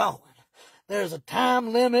Ghost is drawing. There's a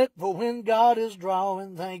time limit for when God is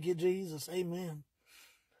drawing. Thank you, Jesus. Amen.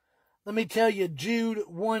 Let me tell you, Jude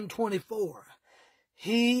 1:24.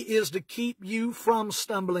 He is to keep you from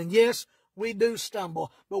stumbling. Yes, we do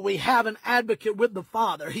stumble, but we have an advocate with the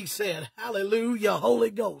Father. He said, hallelujah, Holy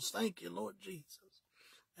Ghost. Thank you, Lord Jesus.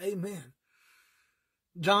 Amen.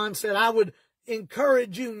 John said, I would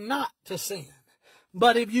encourage you not to sin.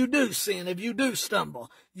 But if you do sin, if you do stumble,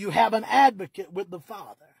 you have an advocate with the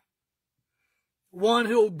Father. One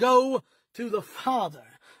who will go to the Father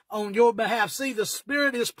on your behalf. See, the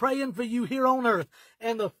Spirit is praying for you here on earth.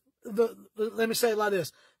 And let me say it like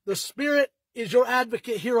this. The Spirit is your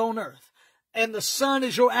advocate here on earth. And the Son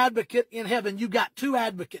is your advocate in heaven. You got two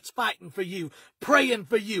advocates fighting for you, praying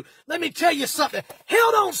for you. Let me tell you something.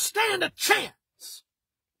 Hell don't stand a chance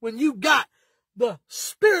when you got the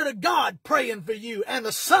Spirit of God praying for you and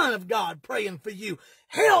the Son of God praying for you.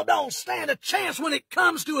 Hell don't stand a chance when it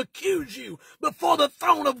comes to accuse you before the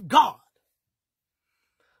throne of God.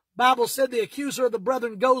 Bible said the accuser of the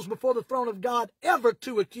brethren goes before the throne of God ever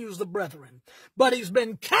to accuse the brethren. But he's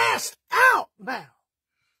been cast out now.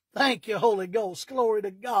 Thank you, Holy Ghost. Glory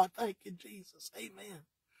to God. Thank you, Jesus. Amen.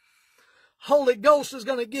 Holy Ghost is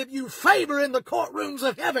going to give you favor in the courtrooms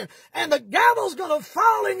of heaven, and the gavel's going to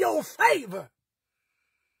fall in your favor.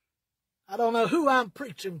 I don't know who I'm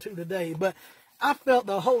preaching to today, but I felt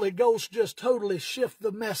the Holy Ghost just totally shift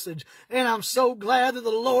the message. And I'm so glad that the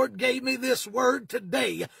Lord gave me this word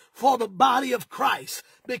today for the body of Christ,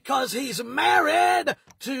 because He's married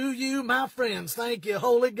to you, my friends. Thank you,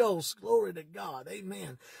 Holy Ghost. Glory to God.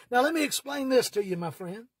 Amen. Now let me explain this to you, my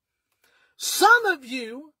friend. Some of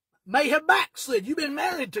you may have backslid. You've been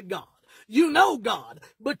married to God. You know God,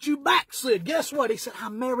 but you backslid. Guess what? He said,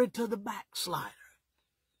 I'm married to the backslider.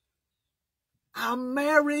 I'm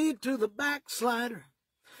married to the backslider.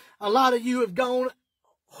 A lot of you have gone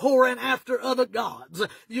whoring after other gods.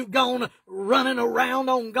 You've gone running around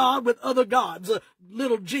on God with other gods,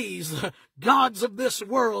 little g's, gods of this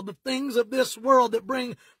world, the things of this world that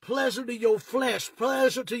bring pleasure to your flesh,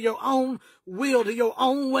 pleasure to your own will, to your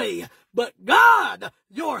own way. But God,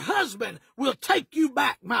 your husband, will take you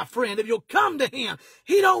back, my friend, if you'll come to Him.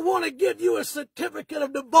 He don't want to give you a certificate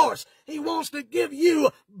of divorce. He wants to give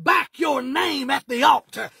you back your name at the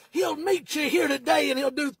altar. He'll meet you here today, and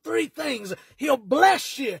He'll do three things. He'll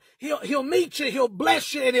bless you. He'll meet you, He'll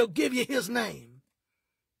bless you, and He'll give you His name.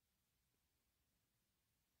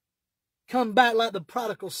 Come back like the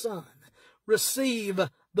prodigal son. Receive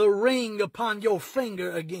the ring upon your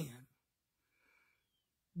finger again.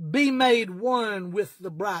 Be made one with the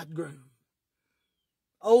bridegroom.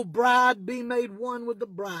 O bride, be made one with the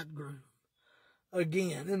bridegroom.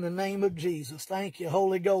 Again, in the name of Jesus. Thank you,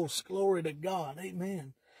 Holy Ghost. Glory to God.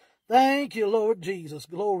 Amen. Thank you, Lord Jesus.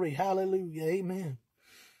 Glory. Hallelujah. Amen.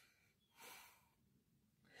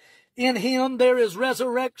 In Him there is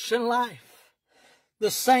resurrection life. The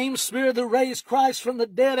same Spirit that raised Christ from the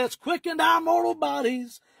dead has quickened our mortal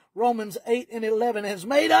bodies. Romans 8:11 has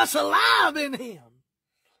made us alive in Him.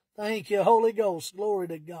 Thank you, Holy Ghost. Glory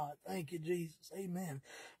to God. Thank you, Jesus. Amen.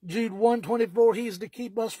 Jude 1:24, He's to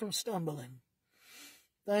keep us from stumbling.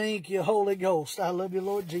 Thank you, Holy Ghost. I love you,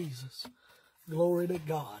 Lord Jesus. Glory to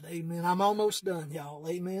God. Amen. I'm almost done, y'all.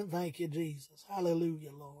 Amen. Thank you, Jesus.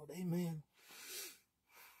 Hallelujah, Lord. Amen.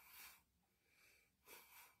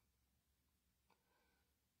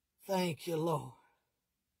 Thank you, Lord.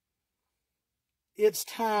 It's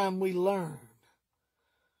time we learn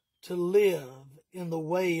to live in the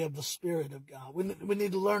way of the Spirit of God. We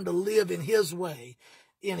need to learn to live in His way,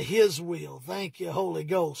 in His will. Thank you, Holy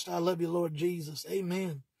Ghost. I love you, Lord Jesus.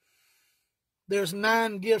 Amen. There's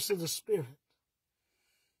 9 gifts of the Spirit.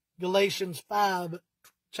 Galatians 5,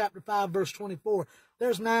 chapter 5, verse 24.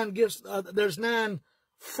 There's 9 gifts, there's 9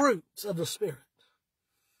 fruits of the Spirit.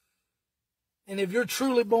 And if you're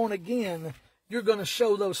truly born again, you're going to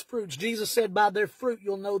show those fruits. Jesus said, by their fruit,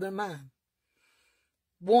 you'll know they're mine.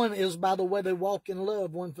 One is by the way they walk in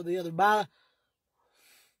love one for the other. By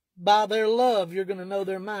their love, you're going to know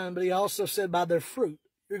they're mine. But he also said by their fruit,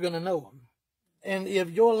 you're going to know them. And if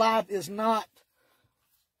your life is not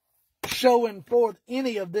showing forth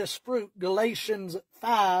any of this fruit, Galatians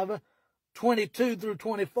 5, 22 through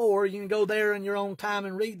 24, you can go there in your own time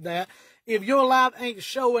and read that. If your life ain't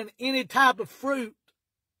showing any type of fruit,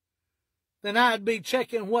 then I'd be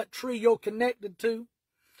checking what tree you're connected to.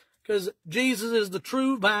 Because Jesus is the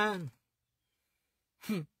true vine.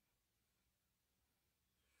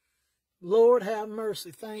 Lord have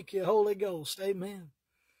mercy. Thank you, Holy Ghost. Amen.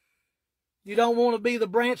 You don't want to be the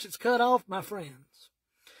branch that's cut off, my friends.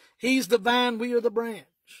 He's the vine, we are the branch.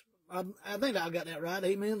 I think I got that right.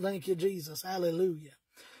 Amen. Thank you, Jesus. Hallelujah.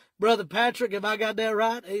 Brother Patrick, have I got that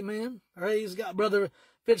right? Amen. Praise God. Brother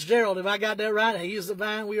Fitzgerald, have I got that right? He's the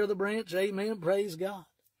vine, we are the branch. Amen. Praise God.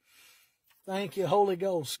 Thank you, Holy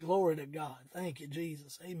Ghost. Glory to God. Thank you,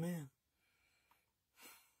 Jesus. Amen.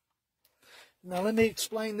 Now let me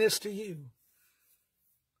explain this to you.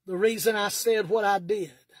 The reason I said what I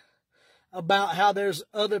did about how there's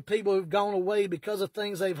other people who've gone away because of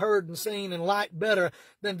things they've heard and seen and liked better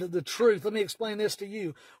than the truth. Let me explain this to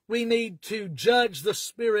you. We need to judge the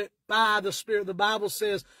Spirit by the Spirit. The Bible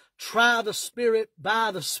says, try the Spirit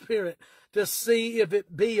by the Spirit to see if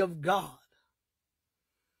it be of God.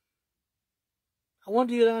 I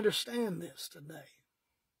want you to understand this today.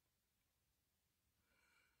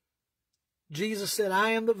 Jesus said,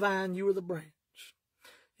 I am the vine, you are the branch.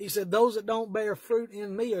 He said, those that don't bear fruit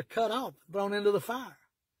in me are cut off, thrown into the fire.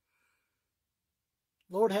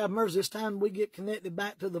 Lord have mercy. It's time we get connected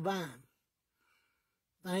back to the vine.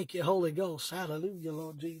 Thank you, Holy Ghost. Hallelujah,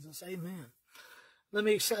 Lord Jesus. Amen. Let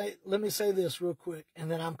me say this real quick, and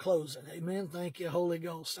then I'm closing. Amen. Thank you, Holy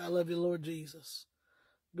Ghost. I love you, Lord Jesus.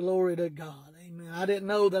 Glory to God. Amen. I didn't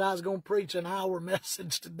know that I was going to preach an hour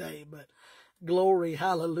message today, but glory,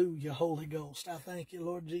 hallelujah, Holy Ghost. I thank you,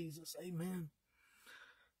 Lord Jesus. Amen.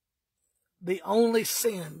 The only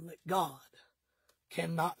sin that God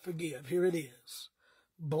cannot forgive, here it is,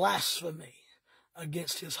 blasphemy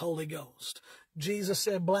against His Holy Ghost. Jesus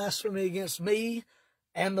said blasphemy against me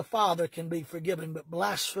and the Father can be forgiven, but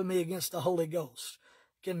blasphemy against the Holy Ghost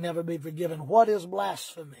can never be forgiven. What is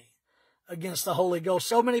blasphemy against the Holy Ghost?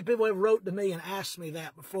 So many people have wrote to me and asked me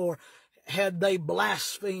that before. Had they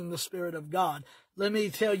blasphemed the Spirit of God? Let me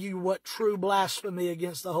tell you what true blasphemy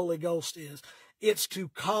against the Holy Ghost is. It's to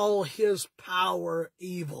call His power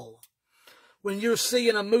evil. When you're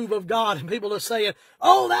seeing a move of God and people are saying,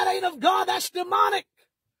 oh, that ain't of God, that's demonic.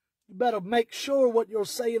 You better make sure what you're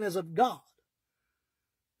saying is of God.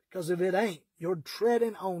 Because if it ain't, you're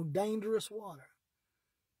treading on dangerous water.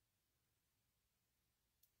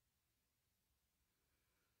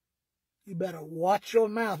 You better watch your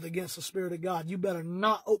mouth against the Spirit of God. You better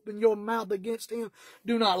not open your mouth against Him.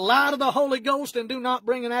 Do not lie to the Holy Ghost and do not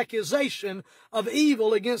bring an accusation of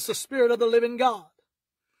evil against the Spirit of the living God.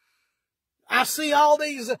 I see all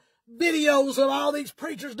these videos of all these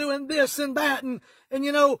preachers doing this and that, and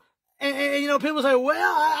people say,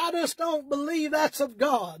 well, I just don't believe that's of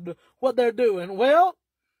God, what they're doing. Well,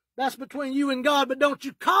 that's between you and God, but don't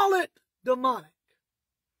you call it demonic.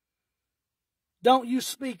 Don't you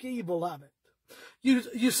speak evil of it.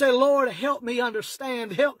 You say, Lord, help me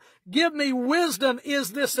understand. Give me wisdom.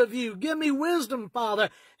 Is this of you? Give me wisdom, Father.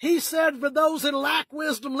 He said, for those that lack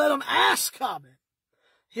wisdom, let them ask of it.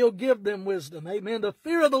 He'll give them wisdom. Amen. The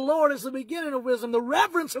fear of the Lord is the beginning of wisdom. The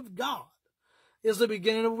reverence of God is the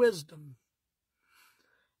beginning of wisdom.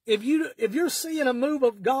 If you're seeing a move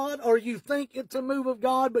of God, or you think it's a move of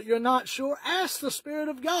God, but you're not sure, ask the Spirit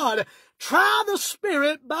of God. Try the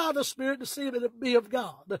Spirit by the Spirit to see if it be of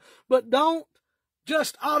God. But don't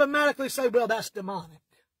just automatically say, well, that's demonic.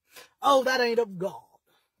 Oh, that ain't of God.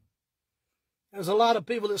 There's a lot of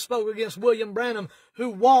people that spoke against William Branham who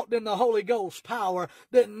walked in the Holy Ghost power,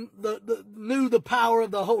 that knew the power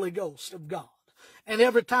of the Holy Ghost of God. And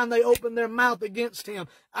every time they opened their mouth against him,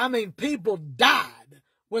 people died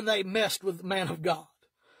when they messed with the man of God.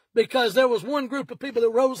 Because there was one group of people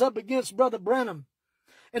that rose up against Brother Branham.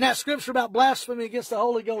 And that scripture about blasphemy against the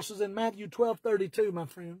Holy Ghost is in Matthew 12:32, my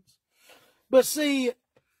friends. But see,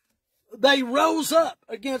 they rose up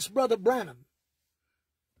against Brother Branham.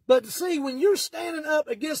 But see, when you're standing up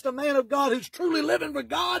against a man of God who's truly living for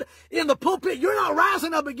God in the pulpit, you're not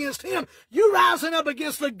rising up against him. You're rising up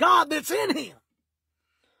against the God that's in him.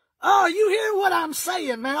 Oh, you hear what I'm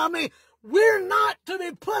saying, man? I mean, we're not to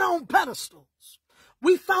be put on pedestals.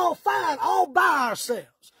 We fall fine all by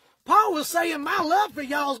ourselves. Paul was saying, my love for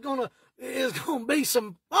y'all is gonna be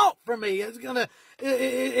some fault for me. It's gonna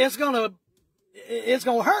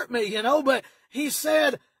hurt me, you know. But he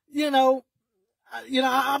said,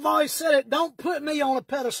 I've always said it. Don't put me on a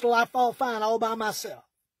pedestal. I fall fine all by myself.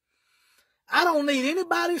 I don't need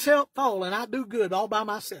anybody's help falling. I do good all by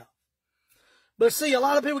myself. But see, a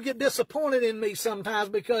lot of people get disappointed in me sometimes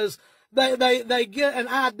because they get an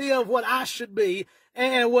idea of what I should be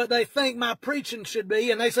and what they think my preaching should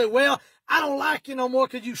be. And they say, well, I don't like you no more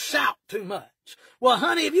because you shout too much. Well,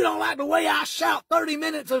 honey, if you don't like the way I shout, 30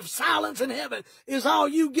 minutes of silence in heaven is all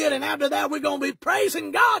you get. And after that, we're going to be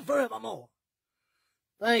praising God forevermore.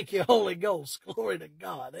 Thank you, Holy Ghost. Glory to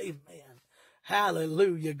God. Amen.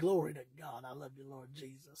 Hallelujah. Glory to God. I love you, Lord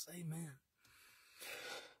Jesus. Amen.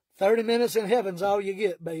 30 minutes in heaven's all you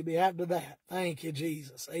get, baby, after that. Thank you,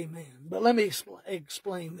 Jesus. Amen. But let me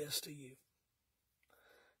explain this to you.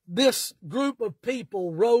 This group of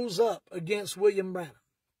people rose up against William Branham,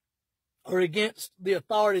 or against the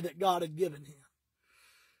authority that God had given him.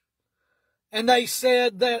 And they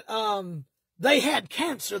said that they had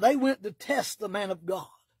cancer. They went to test the man of God.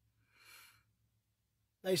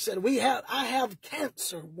 They said, I have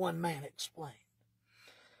cancer, one man explained.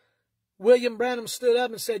 William Branham stood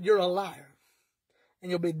up and said, you're a liar.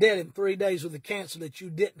 And you'll be dead in 3 days with the cancer that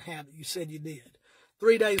you didn't have that you said you did.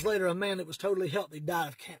 3 days later, a man that was totally healthy died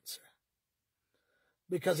of cancer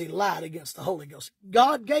because he lied against the Holy Ghost.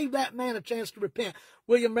 God gave that man a chance to repent.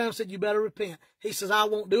 William Branham said, you better repent. He says, I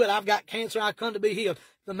won't do it. I've got cancer. I come to be healed.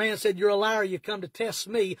 The man said, you're a liar. You come to test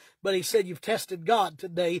me. But he said, you've tested God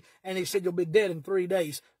today. And he said, you'll be dead in 3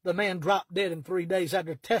 days. The man dropped dead in 3 days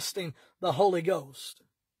after testing the Holy Ghost.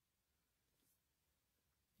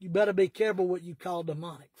 You better be careful what you call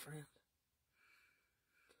demonic, friend.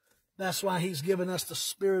 That's why he's given us the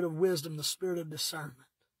spirit of wisdom, the spirit of discernment.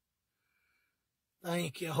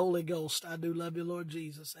 Thank you, Holy Ghost. I do love you, Lord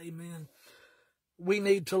Jesus. Amen. We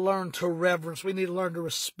need to learn to reverence. We need to learn to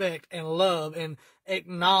respect and love and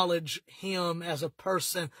acknowledge him as a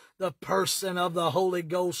person, the person of the Holy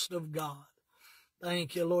Ghost of God.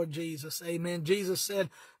 Thank you, Lord Jesus. Amen. Jesus said,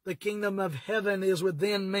 the kingdom of heaven is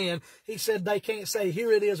within men. He said they can't say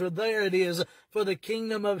here it is or there it is, for the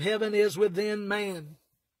kingdom of heaven is within man.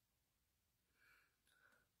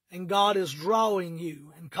 And God is drawing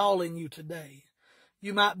you and calling you today.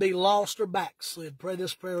 You might be lost or backslid. Pray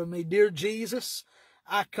this prayer with me. Dear Jesus,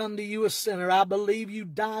 I come to you a sinner. I believe you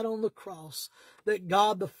died on the cross, that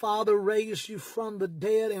God the Father raised you from the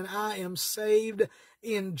dead, and I am saved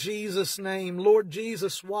in Jesus' name. Lord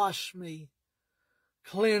Jesus, wash me,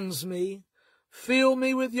 cleanse me, fill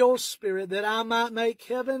me with your Spirit, that I might make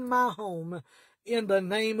heaven my home in the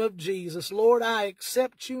name of Jesus. Lord, I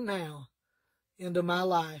accept you now into my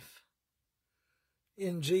life.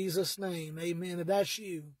 In Jesus' name, amen. If that's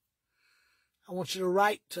you, I want you to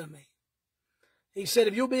write to me. He said,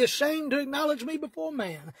 if you'll be ashamed to acknowledge me before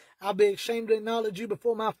man, I'll be ashamed to acknowledge you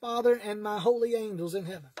before my Father and my holy angels in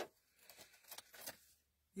heaven.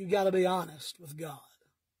 You got to be honest with God.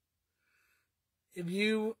 If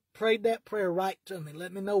you prayed that prayer, write to me.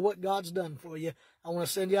 Let me know what God's done for you. I want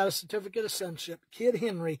to send you out a certificate of sonship. Kid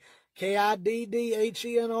Henry,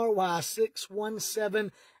 KIDDHENRY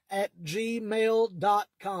 617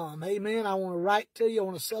 @gmail.com. Amen. I want to write to you. I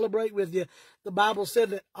want to celebrate with you. The Bible said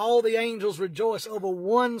that all the angels rejoice over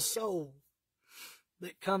one soul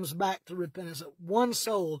that comes back to repentance, one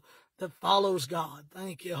soul that follows God.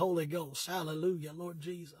 Thank you, Holy Ghost. Hallelujah, Lord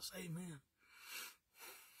Jesus. Amen.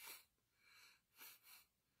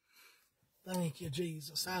 Thank you,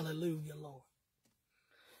 Jesus. Hallelujah, Lord.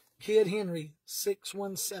 Kid Henry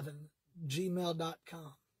 617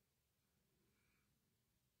 gmail.com.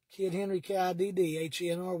 Kid Henry,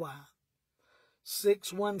 KIDDHENRY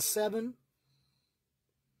 617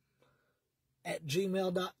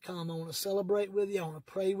 @gmail.com. I want to celebrate with you. I want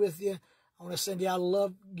to pray with you. I want to send you out a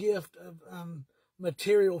love gift of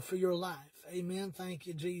material for your life. Amen. Thank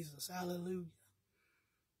you, Jesus. Hallelujah.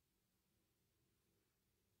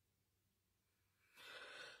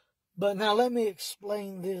 But now let me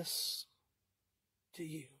explain this to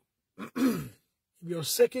you. If you're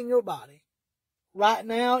sick in your body, right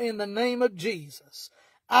now, in the name of Jesus,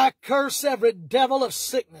 I curse every devil of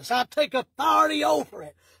sickness. I take authority over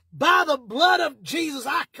it. By the blood of Jesus,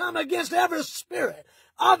 I come against every spirit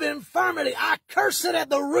of infirmity. I curse it at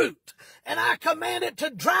the root, and I command it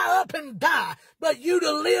to dry up and die, but you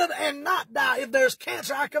to live and not die. If there's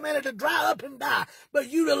cancer, I command it to dry up and die,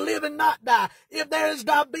 but you to live and not die. If there is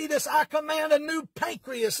diabetes, I command a new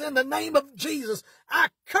pancreas in the name of Jesus. I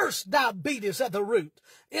curse diabetes at the root.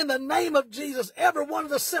 In the name of Jesus, every one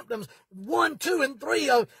of the symptoms, 1, 2, and 3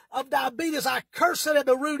 of diabetes, I curse it at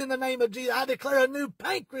the root in the name of Jesus. I declare a new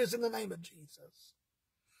pancreas in the name of Jesus.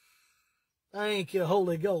 Thank you,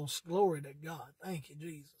 Holy Ghost. Glory to God. Thank you,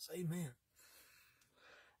 Jesus. Amen.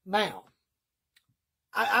 Now,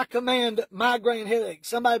 I command migraine headaches.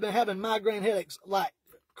 Somebody been having migraine headaches like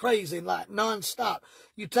crazy, like nonstop.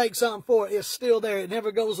 You take something for it, it's still there. It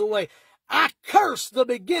never goes away. I curse the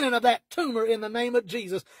beginning of that tumor in the name of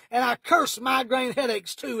Jesus. And I curse migraine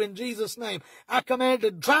headaches too in Jesus' name. I command it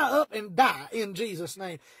to dry up and die in Jesus'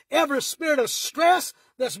 name. Every spirit of stress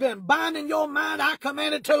that's been binding your mind, I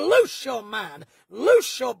command it to loose your mind,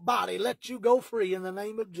 loose your body, let you go free in the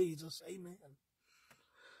name of Jesus. Amen.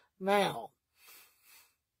 Now,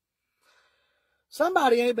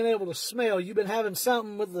 somebody ain't been able to smell. You've been having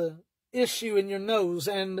something with the issue in your nose,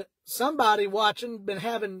 and somebody watching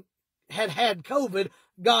had COVID.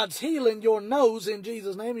 God's healing your nose in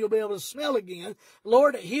Jesus' name. You'll be able to smell again.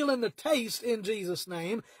 Lord, healing the taste in Jesus'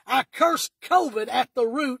 name. I curse COVID at the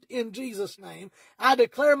root in Jesus' name. I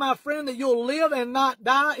declare, my friend, that you'll live and not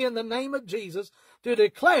die in the name of Jesus, to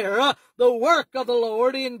declare the work of the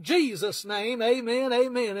Lord in Jesus' name. Amen,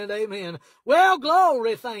 amen, and amen. Well,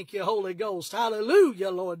 glory, thank you, Holy Ghost.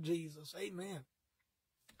 Hallelujah, Lord Jesus. Amen.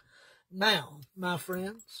 Now, my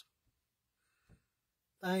friends,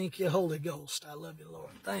 thank you, Holy Ghost. I love you,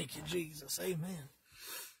 Lord. Thank you, Jesus. Amen.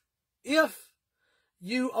 If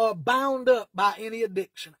you are bound up by any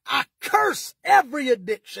addiction, I curse every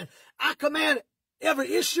addiction. I command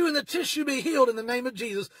every issue in the tissue be healed in the name of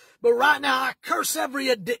Jesus. But right now, I curse every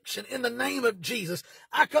addiction in the name of Jesus.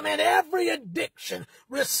 I command every addiction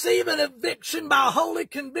receive an eviction by holy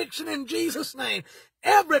conviction in Jesus' name.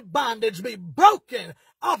 Every bondage be broken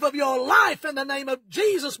off of your life in the name of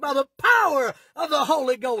Jesus by the power of the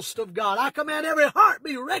Holy Ghost of God. I command every heart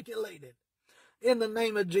be regulated in the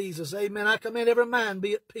name of Jesus. Amen. I command every mind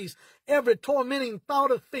be at peace. Every tormenting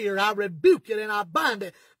thought of fear, I rebuke it and I bind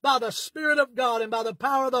it by the Spirit of God and by the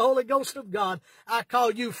power of the Holy Ghost of God. I call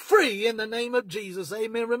you free in the name of Jesus.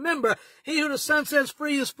 Amen. Remember, he who the Son sets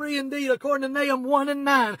free is free indeed, according to Nahum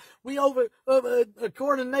 1:9.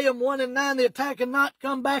 According to Nahum 1:9, the attack cannot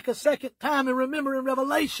come back a second time. And remember, in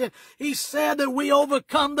Revelation, he said that we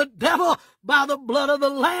overcome the devil by the blood of the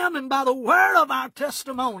Lamb and by the word of our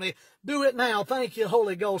testimony. Do it now. Thank you,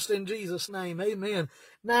 Holy Ghost, in Jesus' name. Amen.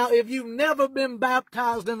 Now, if you've never been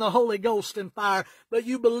baptized in the Holy Ghost and fire, but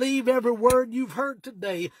you believe every word you've heard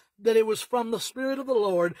today, that it was from the Spirit of the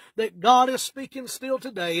Lord, that God is speaking still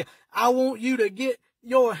today, I want you to get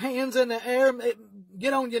your hands in the air,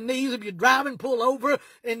 get on your knees. If you're driving, pull over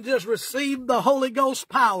and just receive the Holy Ghost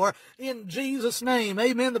power in Jesus' name.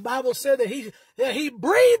 Amen. The Bible said that he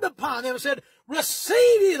breathed upon them and said,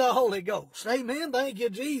 receive ye the Holy Ghost. Amen. Thank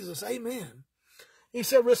you, Jesus. Amen. He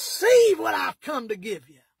said, receive what I've come to give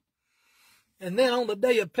you. And then on the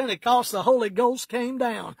day of Pentecost, the Holy Ghost came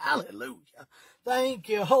down. Hallelujah. Thank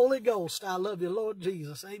you, Holy Ghost. I love you, Lord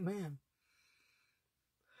Jesus. Amen.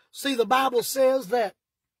 See, the Bible says that,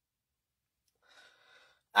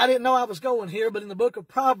 I didn't know I was going here, but in the book of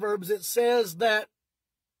Proverbs, it says that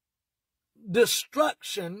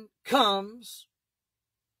destruction comes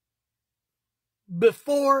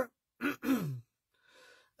before,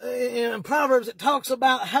 in Proverbs, it talks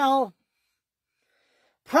about how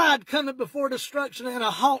pride cometh before destruction and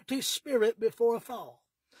a haughty spirit before a fall.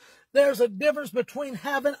 There's a difference between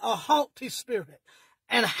having a haughty spirit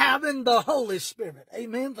and having the Holy Spirit.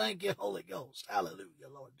 Amen. Thank you, Holy Ghost. Hallelujah,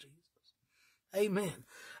 Lord Jesus. Amen.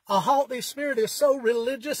 A haughty spirit is so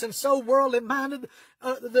religious and so worldly minded.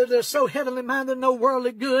 They're so heavenly minded, no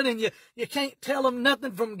worldly good, and you can't tell them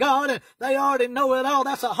nothing from God, and they already know it all.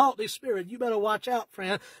 That's a haughty spirit. You better watch out,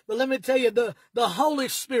 friend. But let me tell you, the Holy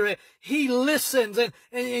Spirit, he listens, and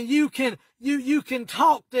you can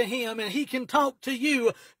talk to him, and he can talk to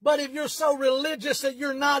you. But if you're so religious that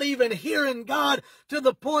you're not even hearing God, to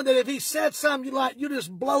the point that if he said something, you're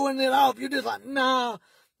just blowing it off. You're just like, no,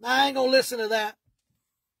 I ain't gonna listen to that.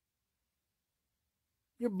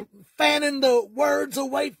 You're fanning the words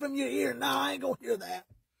away from your ear. No, I ain't going to hear that.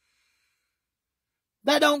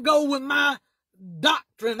 That don't go with my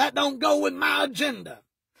doctrine. That don't go with my agenda.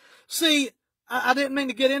 See, I didn't mean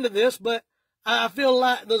to get into this, but I feel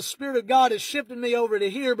like the Spirit of God is shifting me over to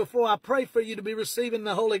here before I pray for you to be receiving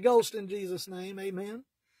the Holy Ghost in Jesus' name. Amen.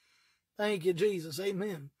 Thank you, Jesus.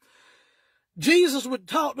 Amen. Jesus would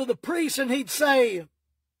talk to the priest and he'd say,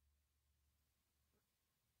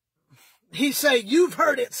 you've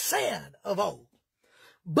heard it said of old,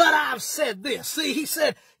 but I've said this. See, he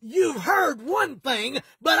said, you've heard one thing,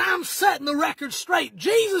 but I'm setting the record straight.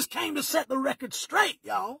 Jesus came to set the record straight,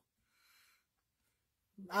 y'all.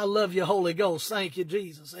 I love you, Holy Ghost. Thank you,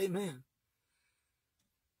 Jesus. Amen.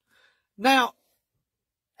 Now,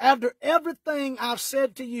 after everything I've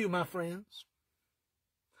said to you, my friends,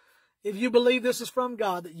 if you believe this is from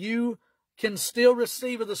God, that you can still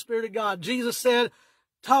receive of the Spirit of God. Jesus said,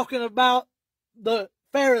 talking about the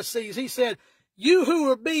Pharisees, he said, you who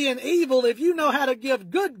are being evil, if you know how to give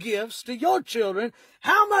good gifts to your children,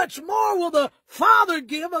 how much more will the Father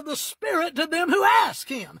give of the Spirit to them who ask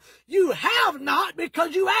him? You have not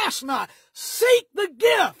because you ask not. Seek the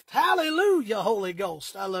gift. Hallelujah, Holy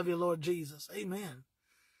Ghost. I love you, Lord Jesus. Amen.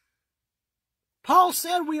 Paul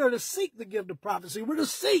said we are to seek the gift of prophecy. We're to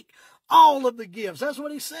seek all of the gifts. That's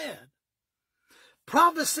what he said.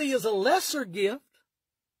 Prophecy is a lesser gift.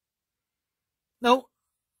 No,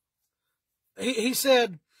 he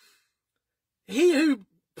said, he who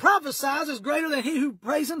prophesies is greater than he who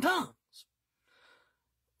prays in tongues.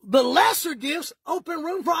 The lesser gifts open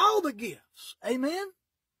room for all the gifts. Amen.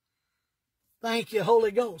 Thank you, Holy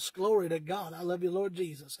Ghost. Glory to God. I love you, Lord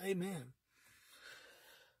Jesus. Amen.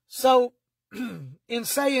 So, in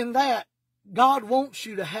saying that, God wants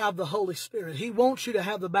you to have the Holy Spirit. He wants you to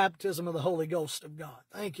have the baptism of the Holy Ghost of God.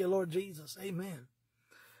 Thank you, Lord Jesus. Amen.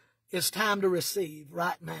 It's time to receive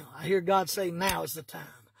right now. I hear God say now is the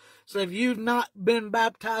time. So if you've not been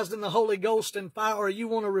baptized in the Holy Ghost and fire, or you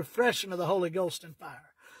want a refreshing of the Holy Ghost and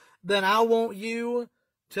fire, then I want you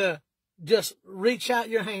to just reach out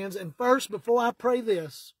your hands. And first, before I pray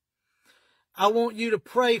this, I want you to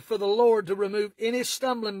pray for the Lord to remove any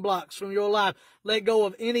stumbling blocks from your life. Let go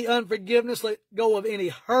of any unforgiveness. Let go of any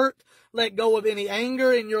hurt. Let go of any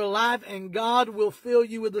anger in your life, and God will fill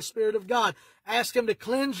you with the Spirit of God. Ask him to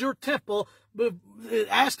cleanse your temple.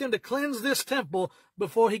 Ask him to cleanse this temple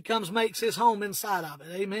before he makes his home inside of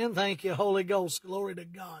it. Amen. Thank you, Holy Ghost. Glory to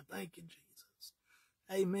God. Thank you, Jesus.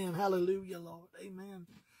 Amen. Hallelujah, Lord. Amen.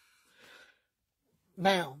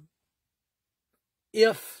 Now,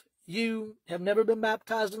 if you have never been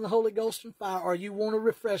baptized in the Holy Ghost and fire, or you want a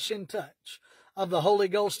refreshing touch of the Holy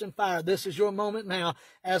Ghost and fire, this is your moment now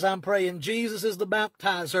as I'm praying. Jesus is the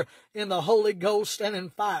baptizer in the Holy Ghost and in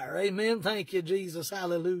fire. Amen. Thank you, Jesus.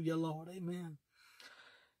 Hallelujah, Lord. Amen.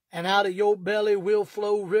 And out of your belly will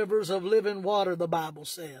flow rivers of living water, the Bible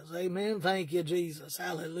says. Amen. Thank you, Jesus.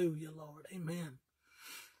 Hallelujah, Lord. Amen.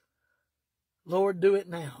 Lord, do it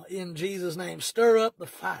now in Jesus' name. Stir up the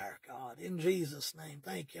fire, God, in Jesus' name.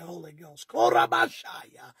 Thank you, Holy Ghost.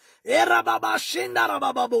 Korabashaya, erababashinda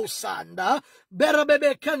rabababosanda,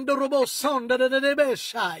 berebebe kandorobosonda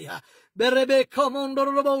dedebeshaya, berebe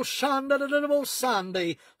komondoroboshanda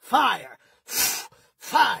dedebosandi. Fire,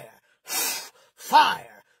 fire,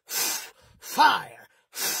 fire, fire,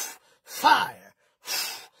 fire,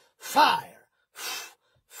 fire,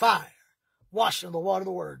 fire. Washing of the water of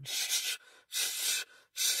the Word.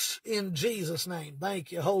 In Jesus' name.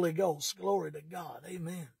 Thank you, Holy Ghost. Glory to God.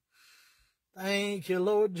 Amen. Thank you,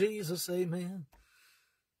 Lord Jesus. Amen.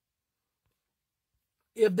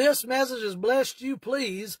 If this message has blessed you,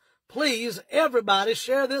 please, everybody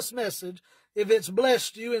share this message if it's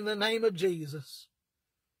blessed you in the name of Jesus.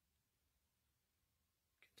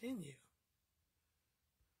 Continue.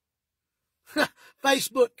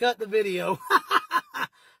 Facebook cut the video.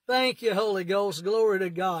 Thank you, Holy Ghost. Glory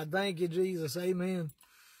to God. Thank you, Jesus. Amen.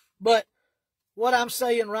 But what I'm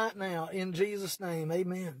saying right now, in Jesus' name,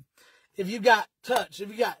 amen. If you got touched,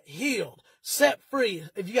 if you got healed, set free,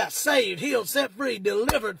 if you got saved, healed, set free,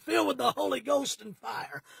 delivered, filled with the Holy Ghost and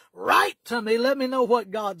fire, write to me. Let me know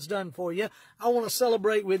what God's done for you. I want to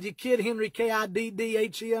celebrate with you. Kid Henry,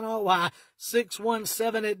 KIDDHENRY,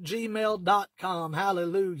 617@gmail.com.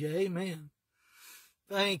 Hallelujah. Amen.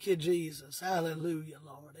 Thank you, Jesus. Hallelujah,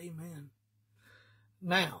 Lord. Amen.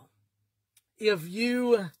 Now, if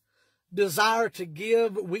you desire to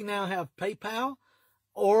give, we now have PayPal,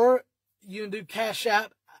 or you can do Cash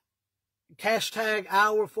App, #,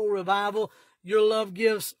 Hour for Revival. Your love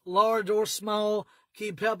gifts, large or small,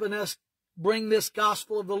 keep helping us bring this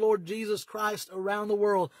gospel of the Lord Jesus Christ around the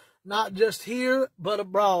world, not just here, but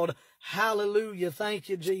abroad. Hallelujah. Thank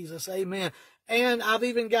you, Jesus. Amen. And I've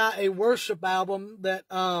even got a worship album that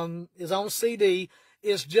is on CD.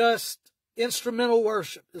 It's just instrumental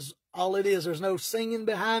worship is all it is. There's no singing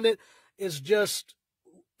behind it. It's just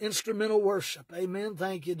instrumental worship. Amen.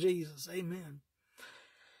 Thank you, Jesus. Amen.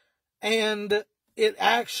 And It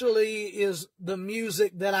actually is the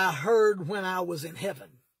music that I heard when I was in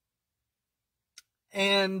heaven.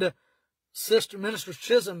 And Sister Minister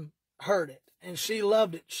Chisholm heard it, and she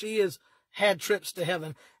loved it. She has had trips to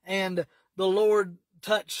heaven, and the Lord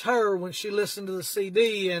touched her when she listened to the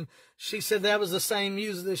CD, and she said that was the same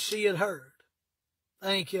music that she had heard.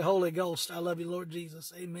 Thank you, Holy Ghost. I love you, Lord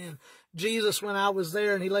Jesus. Amen. Jesus, when I was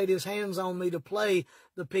there and he laid his hands on me to play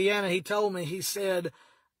the piano, he told me, he said,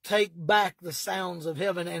 take back the sounds of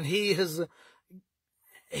heaven. And he has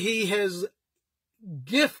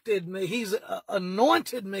gifted me. He's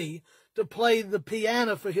anointed me to play the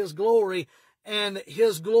piano for his glory. And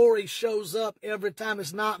his glory shows up every time.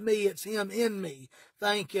 It's not me, it's him in me.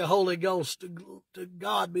 Thank you, Holy Ghost. To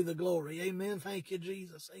God be the glory. Amen. Thank you,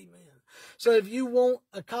 Jesus. Amen. So if you want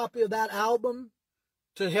a copy of that album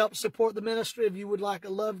to help support the ministry, if you would like a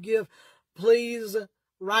love gift, please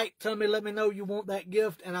write to me. Let me know you want that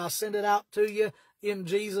gift, and I'll send it out to you in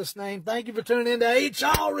Jesus' name. Thank you for tuning in to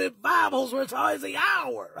HR Revivals, where it's always the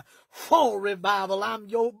hour for revival. I'm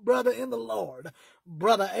your brother in the Lord,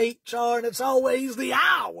 Brother HR, and it's always the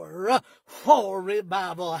hour for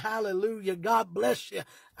revival. Hallelujah. God bless you.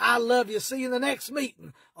 I love you. See you in the next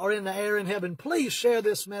meeting or in the air in heaven. Please share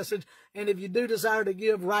this message, and if you do desire to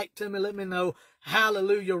give, write to me. Let me know.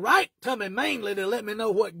 Hallelujah. Write to me mainly to let me know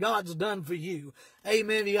what God's done for you.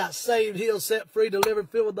 Amen. You got saved, healed, set free, delivered,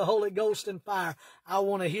 filled with the Holy Ghost and fire. I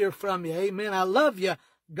want to hear from you. Amen. I love you.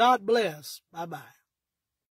 God bless. Bye-bye.